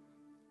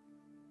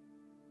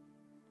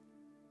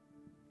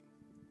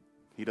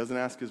 He doesn't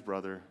ask his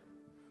brother,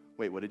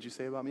 wait, what did you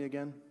say about me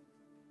again?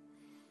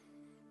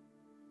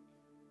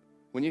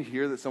 When you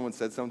hear that someone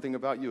said something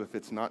about you, if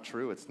it's not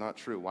true, it's not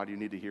true. Why do you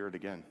need to hear it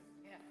again?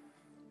 Yeah.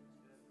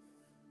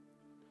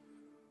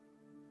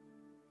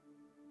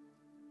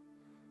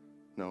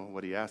 No,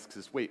 what he asks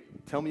is,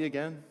 wait, tell me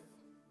again,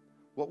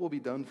 what will be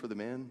done for the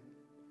man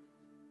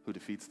who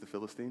defeats the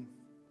Philistine?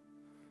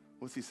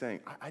 What's he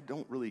saying? I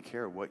don't really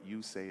care what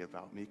you say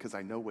about me because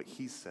I know what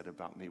he said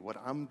about me. What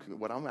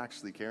I'm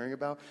actually caring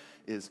about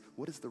is,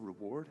 what is the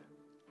reward?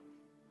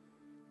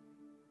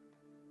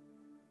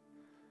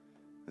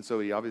 And so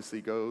he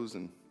obviously goes,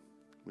 and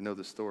we know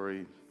the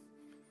story,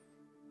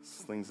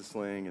 slings a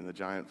sling, and the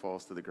giant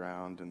falls to the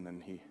ground, and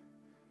then he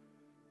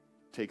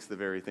takes the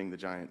very thing the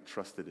giant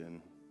trusted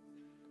in,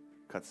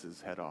 cuts his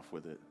head off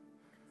with it,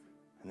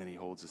 and then he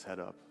holds his head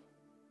up.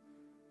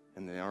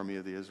 And the army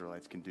of the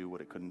Israelites can do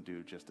what it couldn't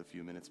do just a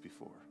few minutes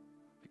before,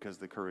 because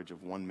the courage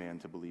of one man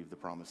to believe the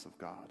promise of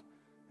God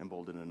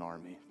emboldened an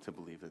army to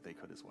believe that they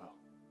could as well.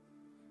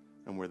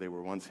 And where they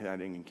were once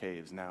hiding in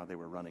caves, now they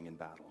were running in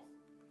battle.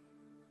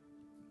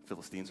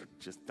 Philistines are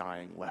just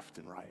dying left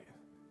and right.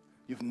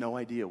 You have no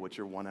idea what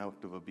your one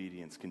act of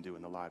obedience can do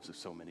in the lives of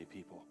so many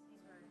people.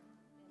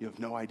 You have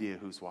no idea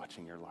who's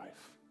watching your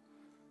life.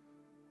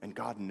 And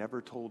God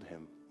never told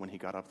him when he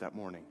got up that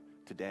morning,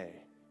 today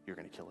you're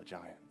going to kill a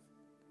giant.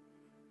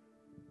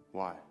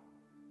 Why?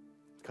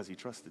 Because he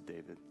trusted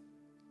David.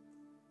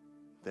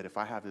 That if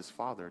I have his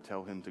father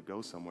tell him to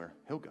go somewhere,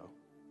 he'll go.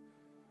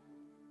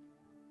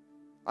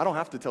 I don't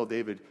have to tell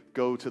David,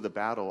 go to the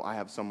battle, I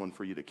have someone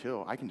for you to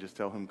kill. I can just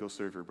tell him, go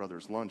serve your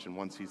brother's lunch, and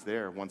once he's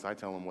there, once I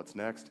tell him what's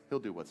next, he'll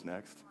do what's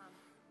next.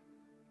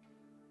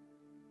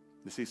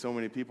 You see, so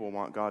many people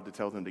want God to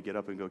tell them to get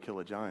up and go kill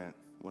a giant,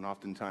 when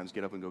oftentimes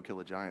get up and go kill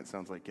a giant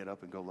sounds like get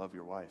up and go love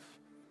your wife.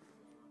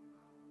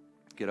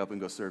 Get up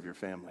and go serve your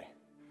family.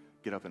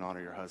 Get up and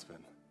honor your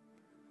husband.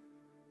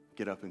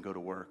 Get up and go to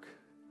work.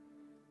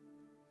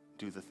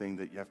 Do the thing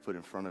that you have put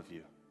in front of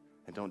you.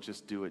 And don't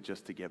just do it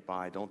just to get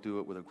by. Don't do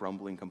it with a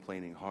grumbling,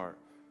 complaining heart.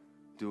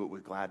 Do it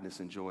with gladness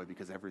and joy,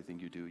 because everything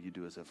you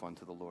do as if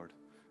unto the Lord.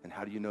 And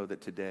how do you know that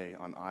today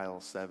on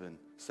aisle 7,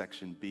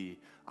 section B,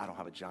 I don't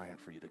have a giant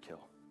for you to kill?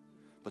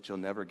 But you'll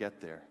never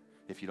get there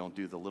if you don't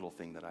do the little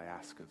thing that I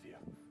ask of you.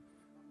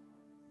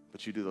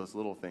 But you do those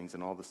little things,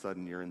 and all of a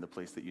sudden you're in the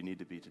place that you need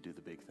to be to do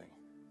the big thing.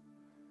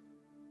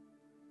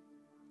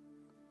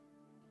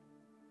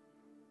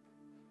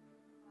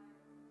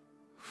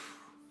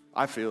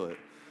 I feel it.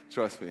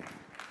 Trust me.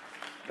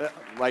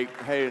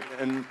 Hey,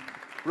 and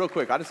real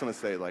quick, I just want to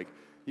say,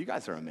 you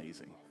guys are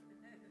amazing.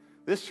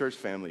 This church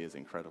family is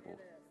incredible.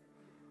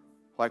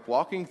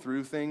 Walking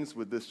through things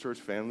with this church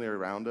family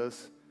around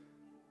us,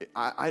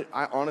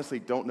 I honestly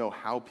don't know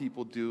how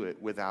people do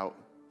it without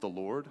the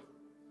Lord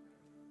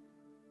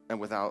and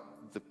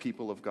without the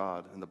people of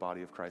God and the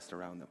body of Christ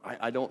around them.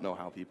 I don't know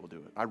how people do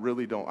it. I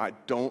really don't. I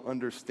don't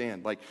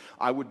understand.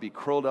 I would be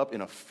curled up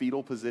in a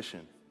fetal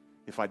position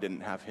if I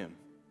didn't have him.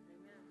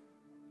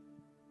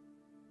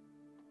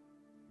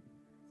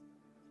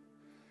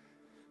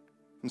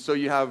 And so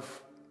you have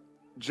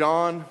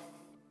John.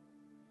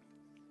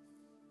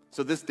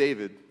 So this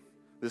David,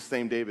 this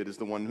same David, is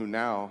the one who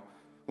now,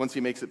 once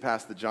he makes it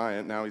past the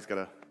giant, now he's got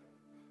to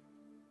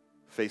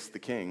face the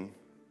king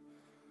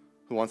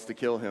who wants to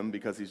kill him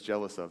because he's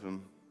jealous of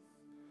him.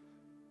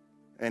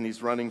 And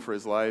he's running for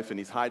his life, and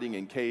he's hiding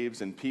in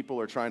caves, and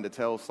people are trying to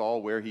tell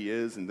Saul where he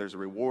is, and there's a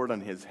reward on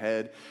his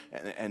head,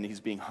 and he's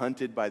being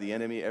hunted by the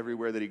enemy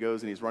everywhere that he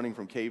goes, and he's running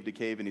from cave to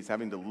cave, and he's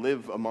having to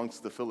live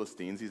amongst the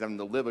Philistines. He's having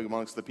to live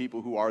amongst the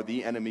people who are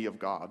the enemy of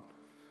God.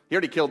 He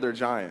already killed their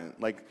giant.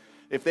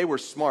 If they were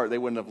smart, they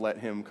wouldn't have let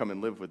him come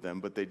and live with them,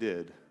 but they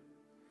did.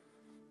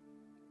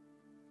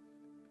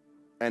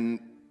 And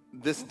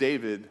this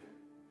David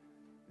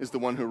is the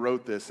one who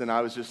wrote this, and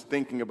I was just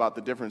thinking about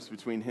the difference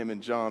between him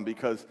and John,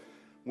 because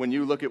when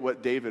you look at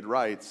what David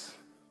writes,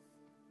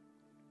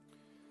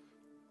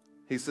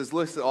 he says,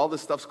 listen, all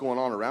this stuff's going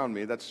on around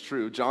me. That's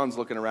true. John's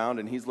looking around,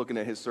 and he's looking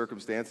at his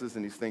circumstances,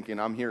 and he's thinking,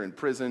 I'm here in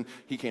prison.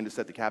 He came to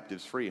set the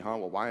captives free, huh?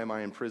 Well, why am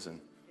I in prison?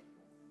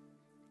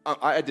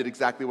 I did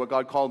exactly what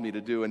God called me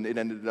to do, and it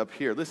ended up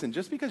here. Listen,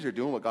 just because you're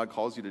doing what God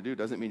calls you to do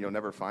doesn't mean you'll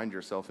never find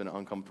yourself in an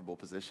uncomfortable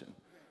position.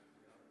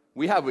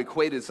 We have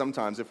equated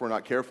sometimes, if we're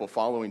not careful,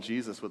 following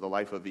Jesus with a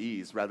life of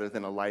ease rather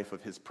than a life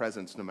of his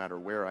presence no matter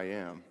where I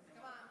am.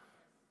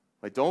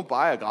 Don't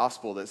buy a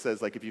gospel that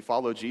says, if you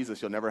follow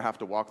Jesus, you'll never have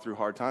to walk through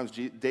hard times.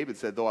 David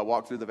said, though I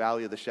walk through the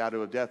valley of the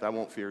shadow of death, I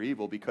won't fear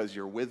evil because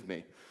you're with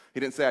me. He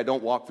didn't say, I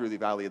don't walk through the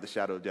valley of the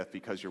shadow of death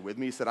because you're with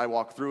me. He said, I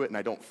walk through it and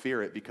I don't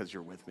fear it because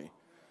you're with me.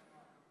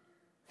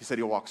 He said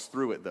he walks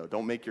through it, though.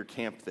 Don't make your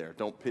camp there.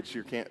 Don't pitch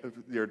your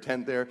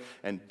tent there,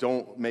 and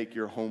don't make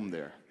your home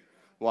there.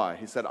 Why?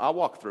 He said, I'll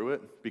walk through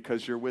it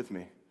because you're with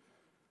me.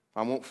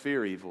 I won't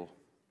fear evil.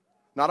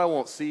 Not I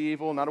won't see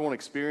evil, not I won't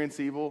experience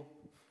evil,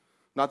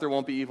 not there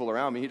won't be evil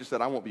around me. He just said,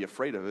 I won't be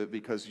afraid of it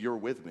because you're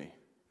with me.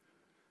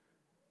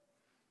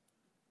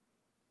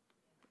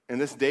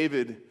 And this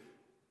David,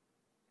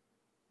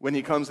 when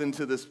he comes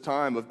into this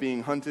time of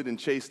being hunted and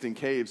chased in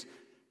caves,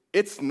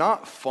 it's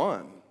not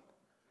fun.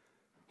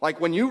 Like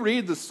when you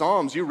read the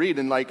Psalms, you read,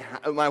 and like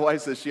my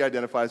wife says she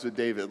identifies with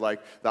David, like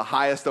the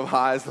highest of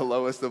highs, the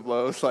lowest of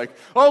lows, like,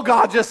 oh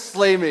God, just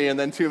slay me. And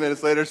then 2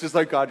 minutes later, it's just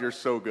like, God, you're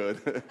so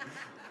good.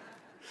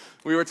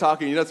 We were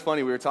talking, you know, it's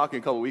funny, we were talking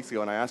a couple weeks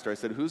ago, and I asked her, I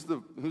said, who's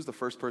the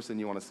first person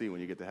you want to see when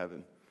you get to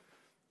heaven?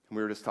 And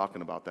we were just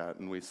talking about that,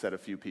 and we said a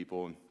few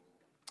people, and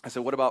I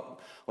said, what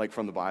about like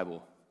from the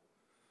Bible?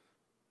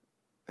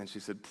 And she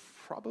said,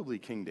 probably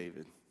King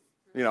David.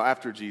 You know,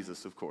 after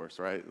Jesus, of course,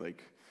 right?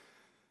 Like,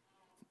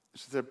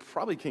 she said,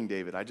 probably King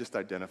David. I just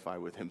identify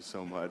with him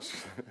so much.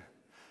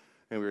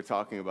 And we were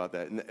talking about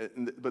that.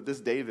 But this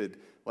David,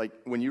 like,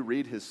 when you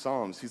read his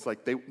Psalms, he's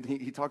like,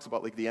 he talks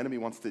about, like, the enemy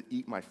wants to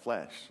eat my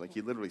flesh. Like,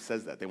 he literally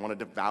says that. They want to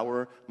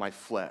devour my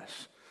flesh.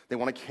 They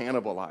want to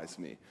cannibalize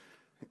me.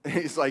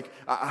 He's like,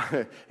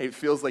 it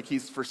feels like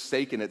he's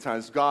forsaken at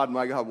times. God,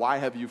 my God, why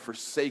have you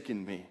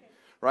forsaken me?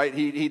 Right?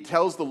 He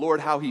tells the Lord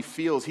how he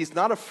feels. He's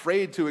not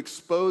afraid to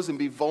expose and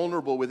be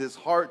vulnerable with his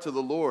heart to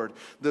the Lord.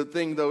 The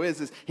thing, though,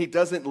 is he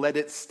doesn't let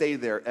it stay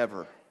there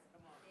ever.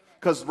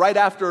 Because right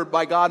after,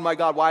 my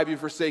God, why have you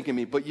forsaken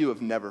me? But you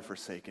have never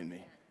forsaken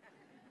me.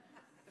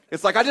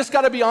 It's like, I just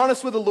got to be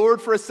honest with the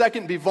Lord for a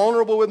second, be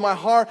vulnerable with my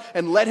heart,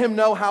 and let him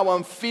know how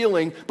I'm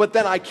feeling. But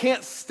then I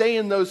can't stay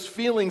in those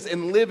feelings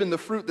and live in the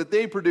fruit that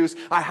they produce.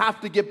 I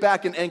have to get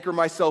back and anchor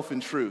myself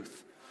in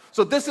truth.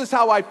 So this is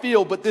how I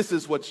feel, but this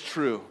is what's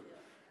true.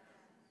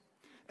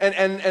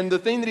 And the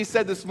thing that he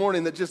said this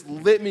morning that just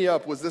lit me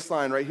up was this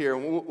line right here.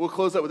 And we'll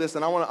close up with this,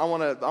 and I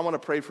want to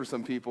pray for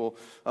some people,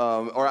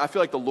 or I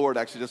feel like the Lord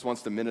actually just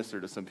wants to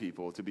minister to some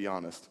people, to be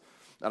honest.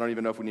 I don't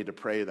even know if we need to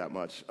pray that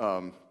much.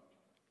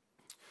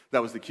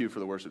 That was the cue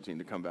for the worship team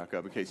to come back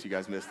up in case you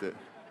guys missed it.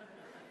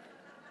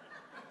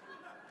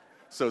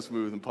 So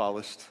smooth and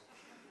polished.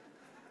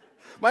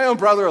 My own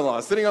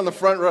brother-in-law sitting on the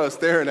front row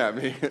staring at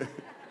me.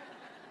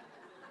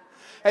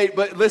 Hey,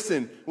 but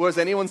listen, was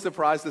anyone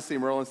surprised to see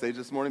Merle on stage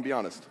this morning? Be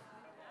honest.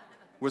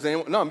 Was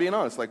anyone? No, I'm being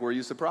honest. Like, were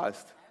you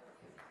surprised?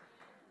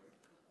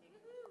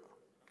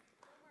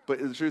 But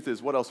the truth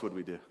is, what else would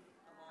we do?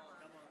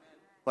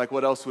 Like,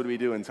 what else would we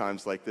do in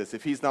times like this?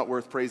 If he's not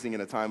worth praising in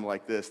a time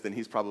like this, then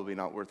he's probably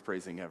not worth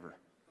praising ever.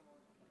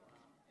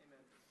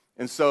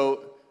 And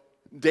so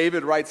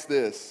David writes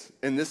this,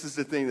 and this is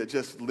the thing that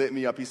just lit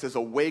me up. He says,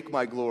 awake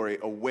my glory,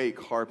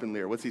 awake, harp and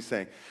lyre. What's he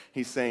saying?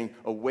 He's saying,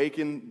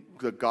 awaken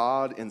the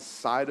God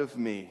inside of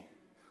me.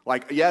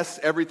 Like, yes,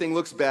 everything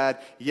looks bad.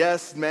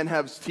 Yes, men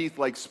have teeth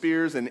like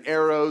spears and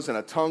arrows and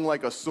a tongue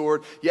like a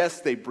sword.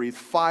 Yes, they breathe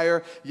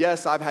fire.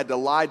 Yes, I've had to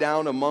lie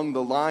down among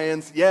the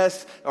lions.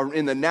 Yes,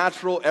 in the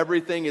natural,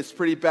 everything is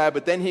pretty bad.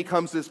 But then he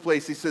comes to this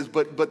place, he says,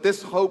 but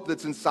this hope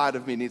that's inside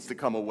of me needs to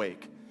come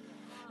awake.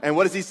 And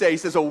what does he say? He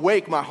says,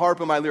 awake my harp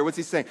and my lyre. What's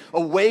he saying?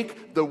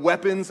 Awake the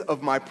weapons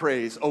of my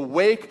praise.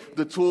 Awake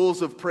the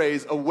tools of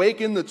praise.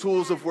 Awaken the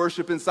tools of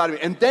worship inside of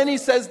me. And then he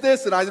says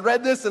this, and I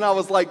read this, and I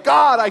was like,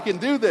 God, I can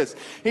do this.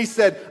 He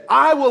said,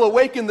 I will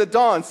awaken the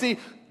dawn. See,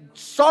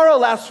 sorrow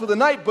lasts for the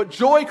night, but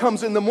joy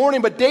comes in the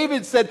morning. But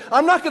David said,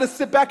 I'm not going to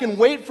sit back and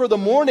wait for the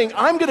morning.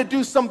 I'm going to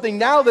do something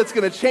now that's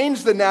going to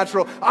change the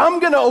natural. I'm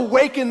going to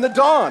awaken the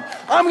dawn.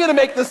 I'm going to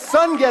make the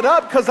sun get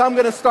up because I'm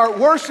going to start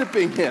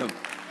worshiping him.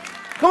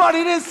 Come on,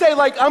 he didn't say,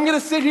 like, I'm going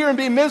to sit here and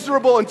be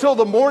miserable until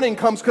the morning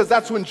comes because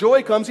that's when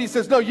joy comes. He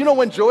says, no, you know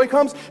when joy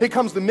comes? It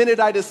comes the minute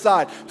I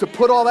decide to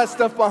put all that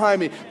stuff behind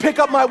me, pick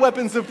up my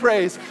weapons of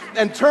praise,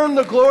 and turn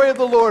the glory of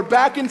the Lord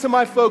back into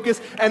my focus.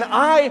 And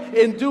I,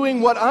 in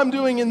doing what I'm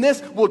doing in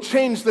this, will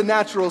change the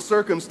natural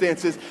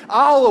circumstances.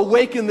 I'll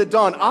awaken the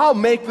dawn. I'll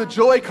make the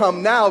joy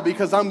come now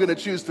because I'm going to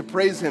choose to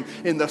praise him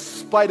in the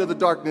spite of the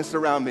darkness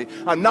around me.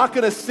 I'm not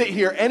going to sit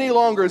here any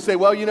longer and say,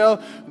 well, you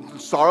know,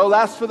 sorrow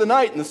lasts for the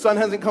night and the sun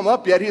hasn't come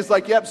up yet. He's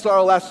like, yep,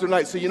 sorrow lasts for the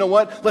night. So you know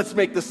what? Let's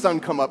make the sun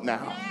come up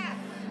now.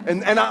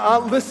 And I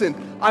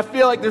listen, I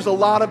feel like there's a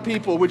lot of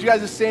people. Would you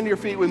guys just stand to your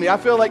feet with me? I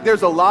feel like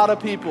there's a lot of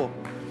people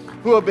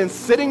who have been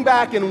sitting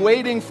back and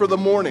waiting for the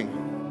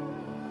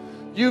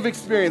morning. You've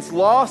experienced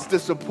loss,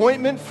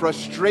 disappointment,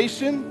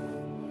 frustration.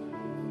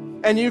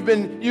 And you've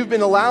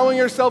been allowing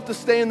yourself to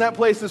stay in that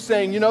place of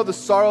saying, you know,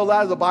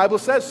 the Bible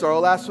says sorrow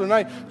lasts for the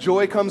night,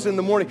 joy comes in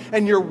the morning.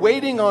 And you're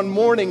waiting on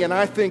morning, and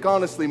I think,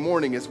 honestly,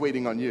 morning is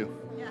waiting on you.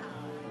 Yeah.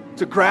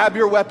 To grab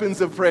your weapons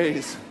of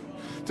praise,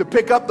 to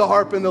pick up the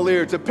harp and the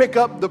lyre, to pick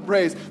up the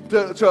praise,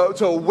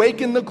 to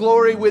awaken the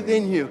glory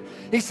within you.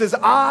 He says,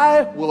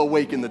 I will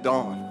awaken the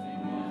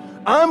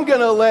dawn. I'm going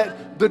to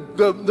let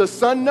the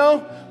sun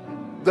know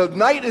the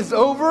night is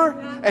over,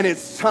 and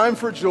it's time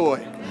for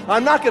joy.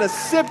 I'm not going to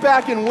sit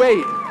back and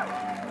wait.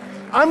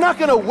 I'm not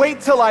going to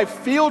wait till I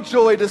feel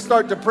joy to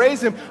start to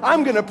praise him.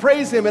 I'm going to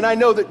praise him, and I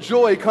know that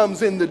joy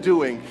comes in the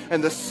doing,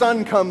 and the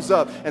sun comes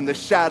up, and the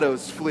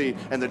shadows flee,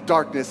 and the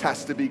darkness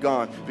has to be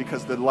gone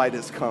because the light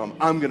has come.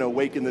 I'm going to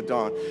awaken the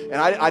dawn. And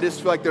I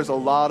just feel like there's a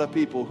lot of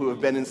people who have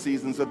been in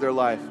seasons of their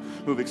life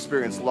who've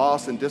experienced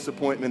loss and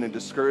disappointment and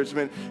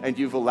discouragement, and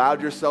you've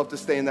allowed yourself to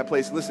stay in that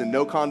place. Listen,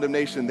 no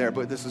condemnation there,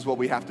 but this is what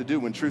we have to do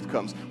when truth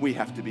comes. We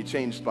have to be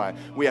changed by it.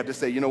 We have to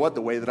say, you know what,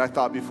 the way that I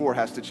thought before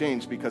has to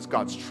change because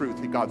God's truth,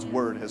 God's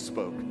word has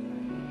spoke.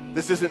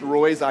 This isn't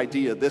Roy's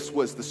idea. This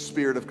was the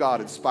Spirit of God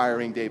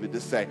inspiring David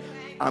to say,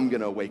 I'm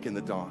going to awaken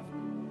the dawn.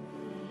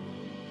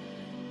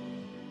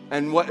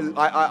 And what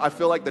I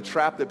feel like the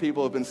trap that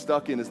people have been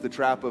stuck in is the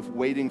trap of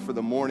waiting for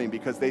the morning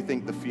because they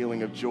think the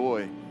feeling of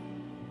joy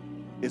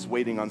is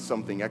waiting on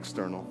something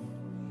external.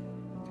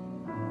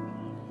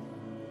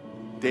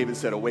 David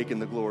said, awaken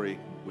the glory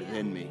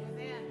within me.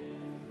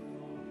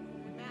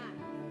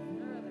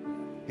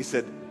 He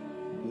said,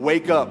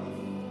 wake up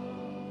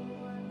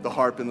the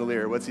harp and the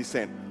lyre. What's he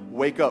saying?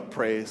 Wake up,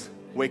 praise.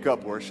 Wake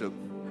up, worship.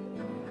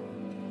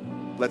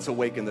 Let's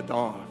awaken the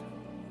dawn.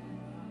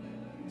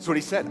 That's what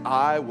he said.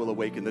 I will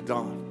awaken the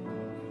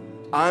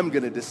dawn. I'm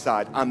going to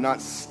decide. I'm not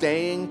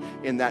staying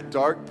in that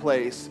dark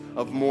place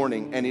of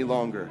mourning any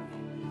longer.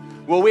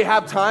 Will we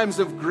have times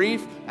of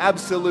grief?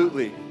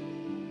 Absolutely.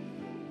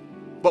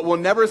 But we'll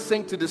never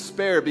sink to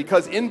despair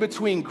because in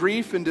between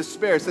grief and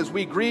despair, it says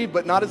we grieve,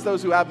 but not as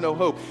those who have no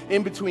hope.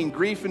 In between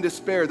grief and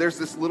despair, there's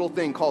this little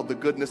thing called the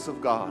goodness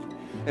of God.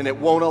 And it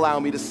won't allow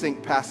me to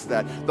sink past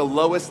that. The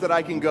lowest that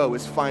I can go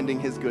is finding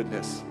his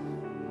goodness.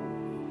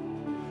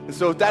 And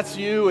so if that's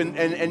you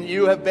and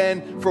you have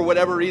been, for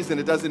whatever reason,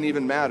 it doesn't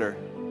even matter,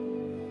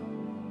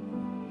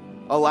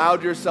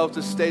 allowed yourself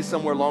to stay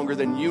somewhere longer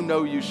than you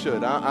know you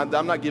should.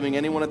 I'm not giving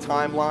anyone a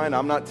timeline.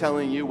 I'm not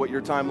telling you what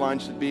your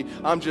timeline should be.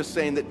 I'm just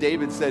saying that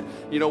David said,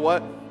 you know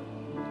what?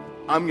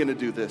 I'm going to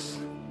do this.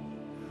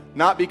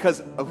 Not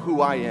because of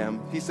who I am.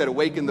 He said,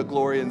 awaken the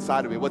glory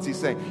inside of me. What's he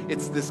saying?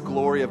 It's this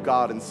glory of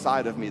God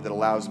inside of me that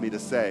allows me to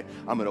say,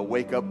 I'm going to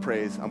wake up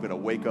praise. I'm going to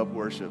wake up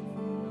worship.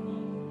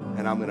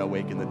 And I'm going to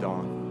awaken the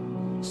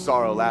dawn.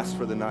 Sorrow lasts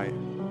for the night.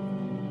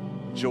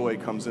 Joy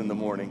comes in the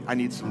morning. I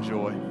need some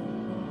joy.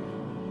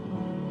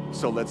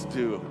 So let's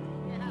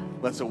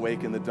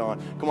awaken the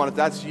dawn. Come on, if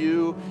that's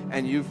you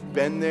and you've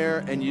been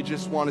there and you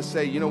just want to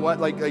say, you know what,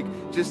 like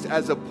just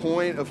as a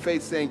point of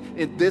faith saying,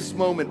 in this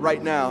moment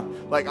right now,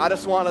 like I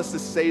just want us to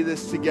say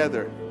this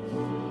together.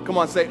 Come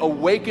on, say,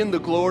 awaken the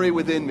glory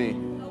within me.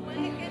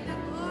 Awaken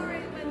the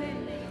glory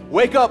within me.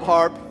 Wake up,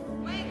 harp.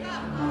 Wake up,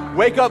 harp.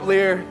 Wake up,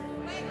 lyre.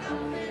 Wake up,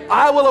 lyre.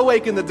 I will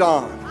awaken the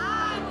dawn.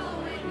 I will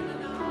awaken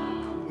the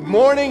dawn.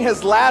 Morning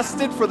has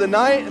lasted for the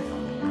night,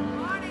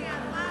 Morning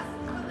has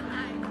lasted for the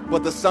night.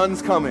 but the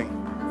sun's coming.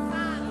 The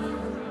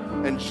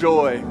sun And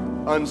joy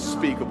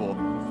unspeakable.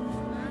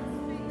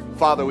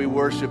 Father, we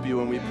worship you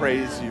and we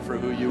praise you for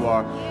who you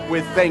are.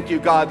 We thank you,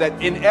 God,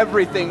 that in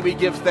everything we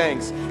give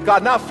thanks.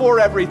 God, not for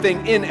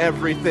everything, in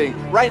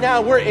everything. Right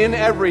now, we're in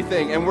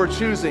everything and we're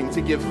choosing to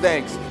give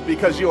thanks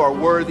because you are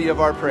worthy of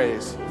our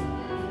praise.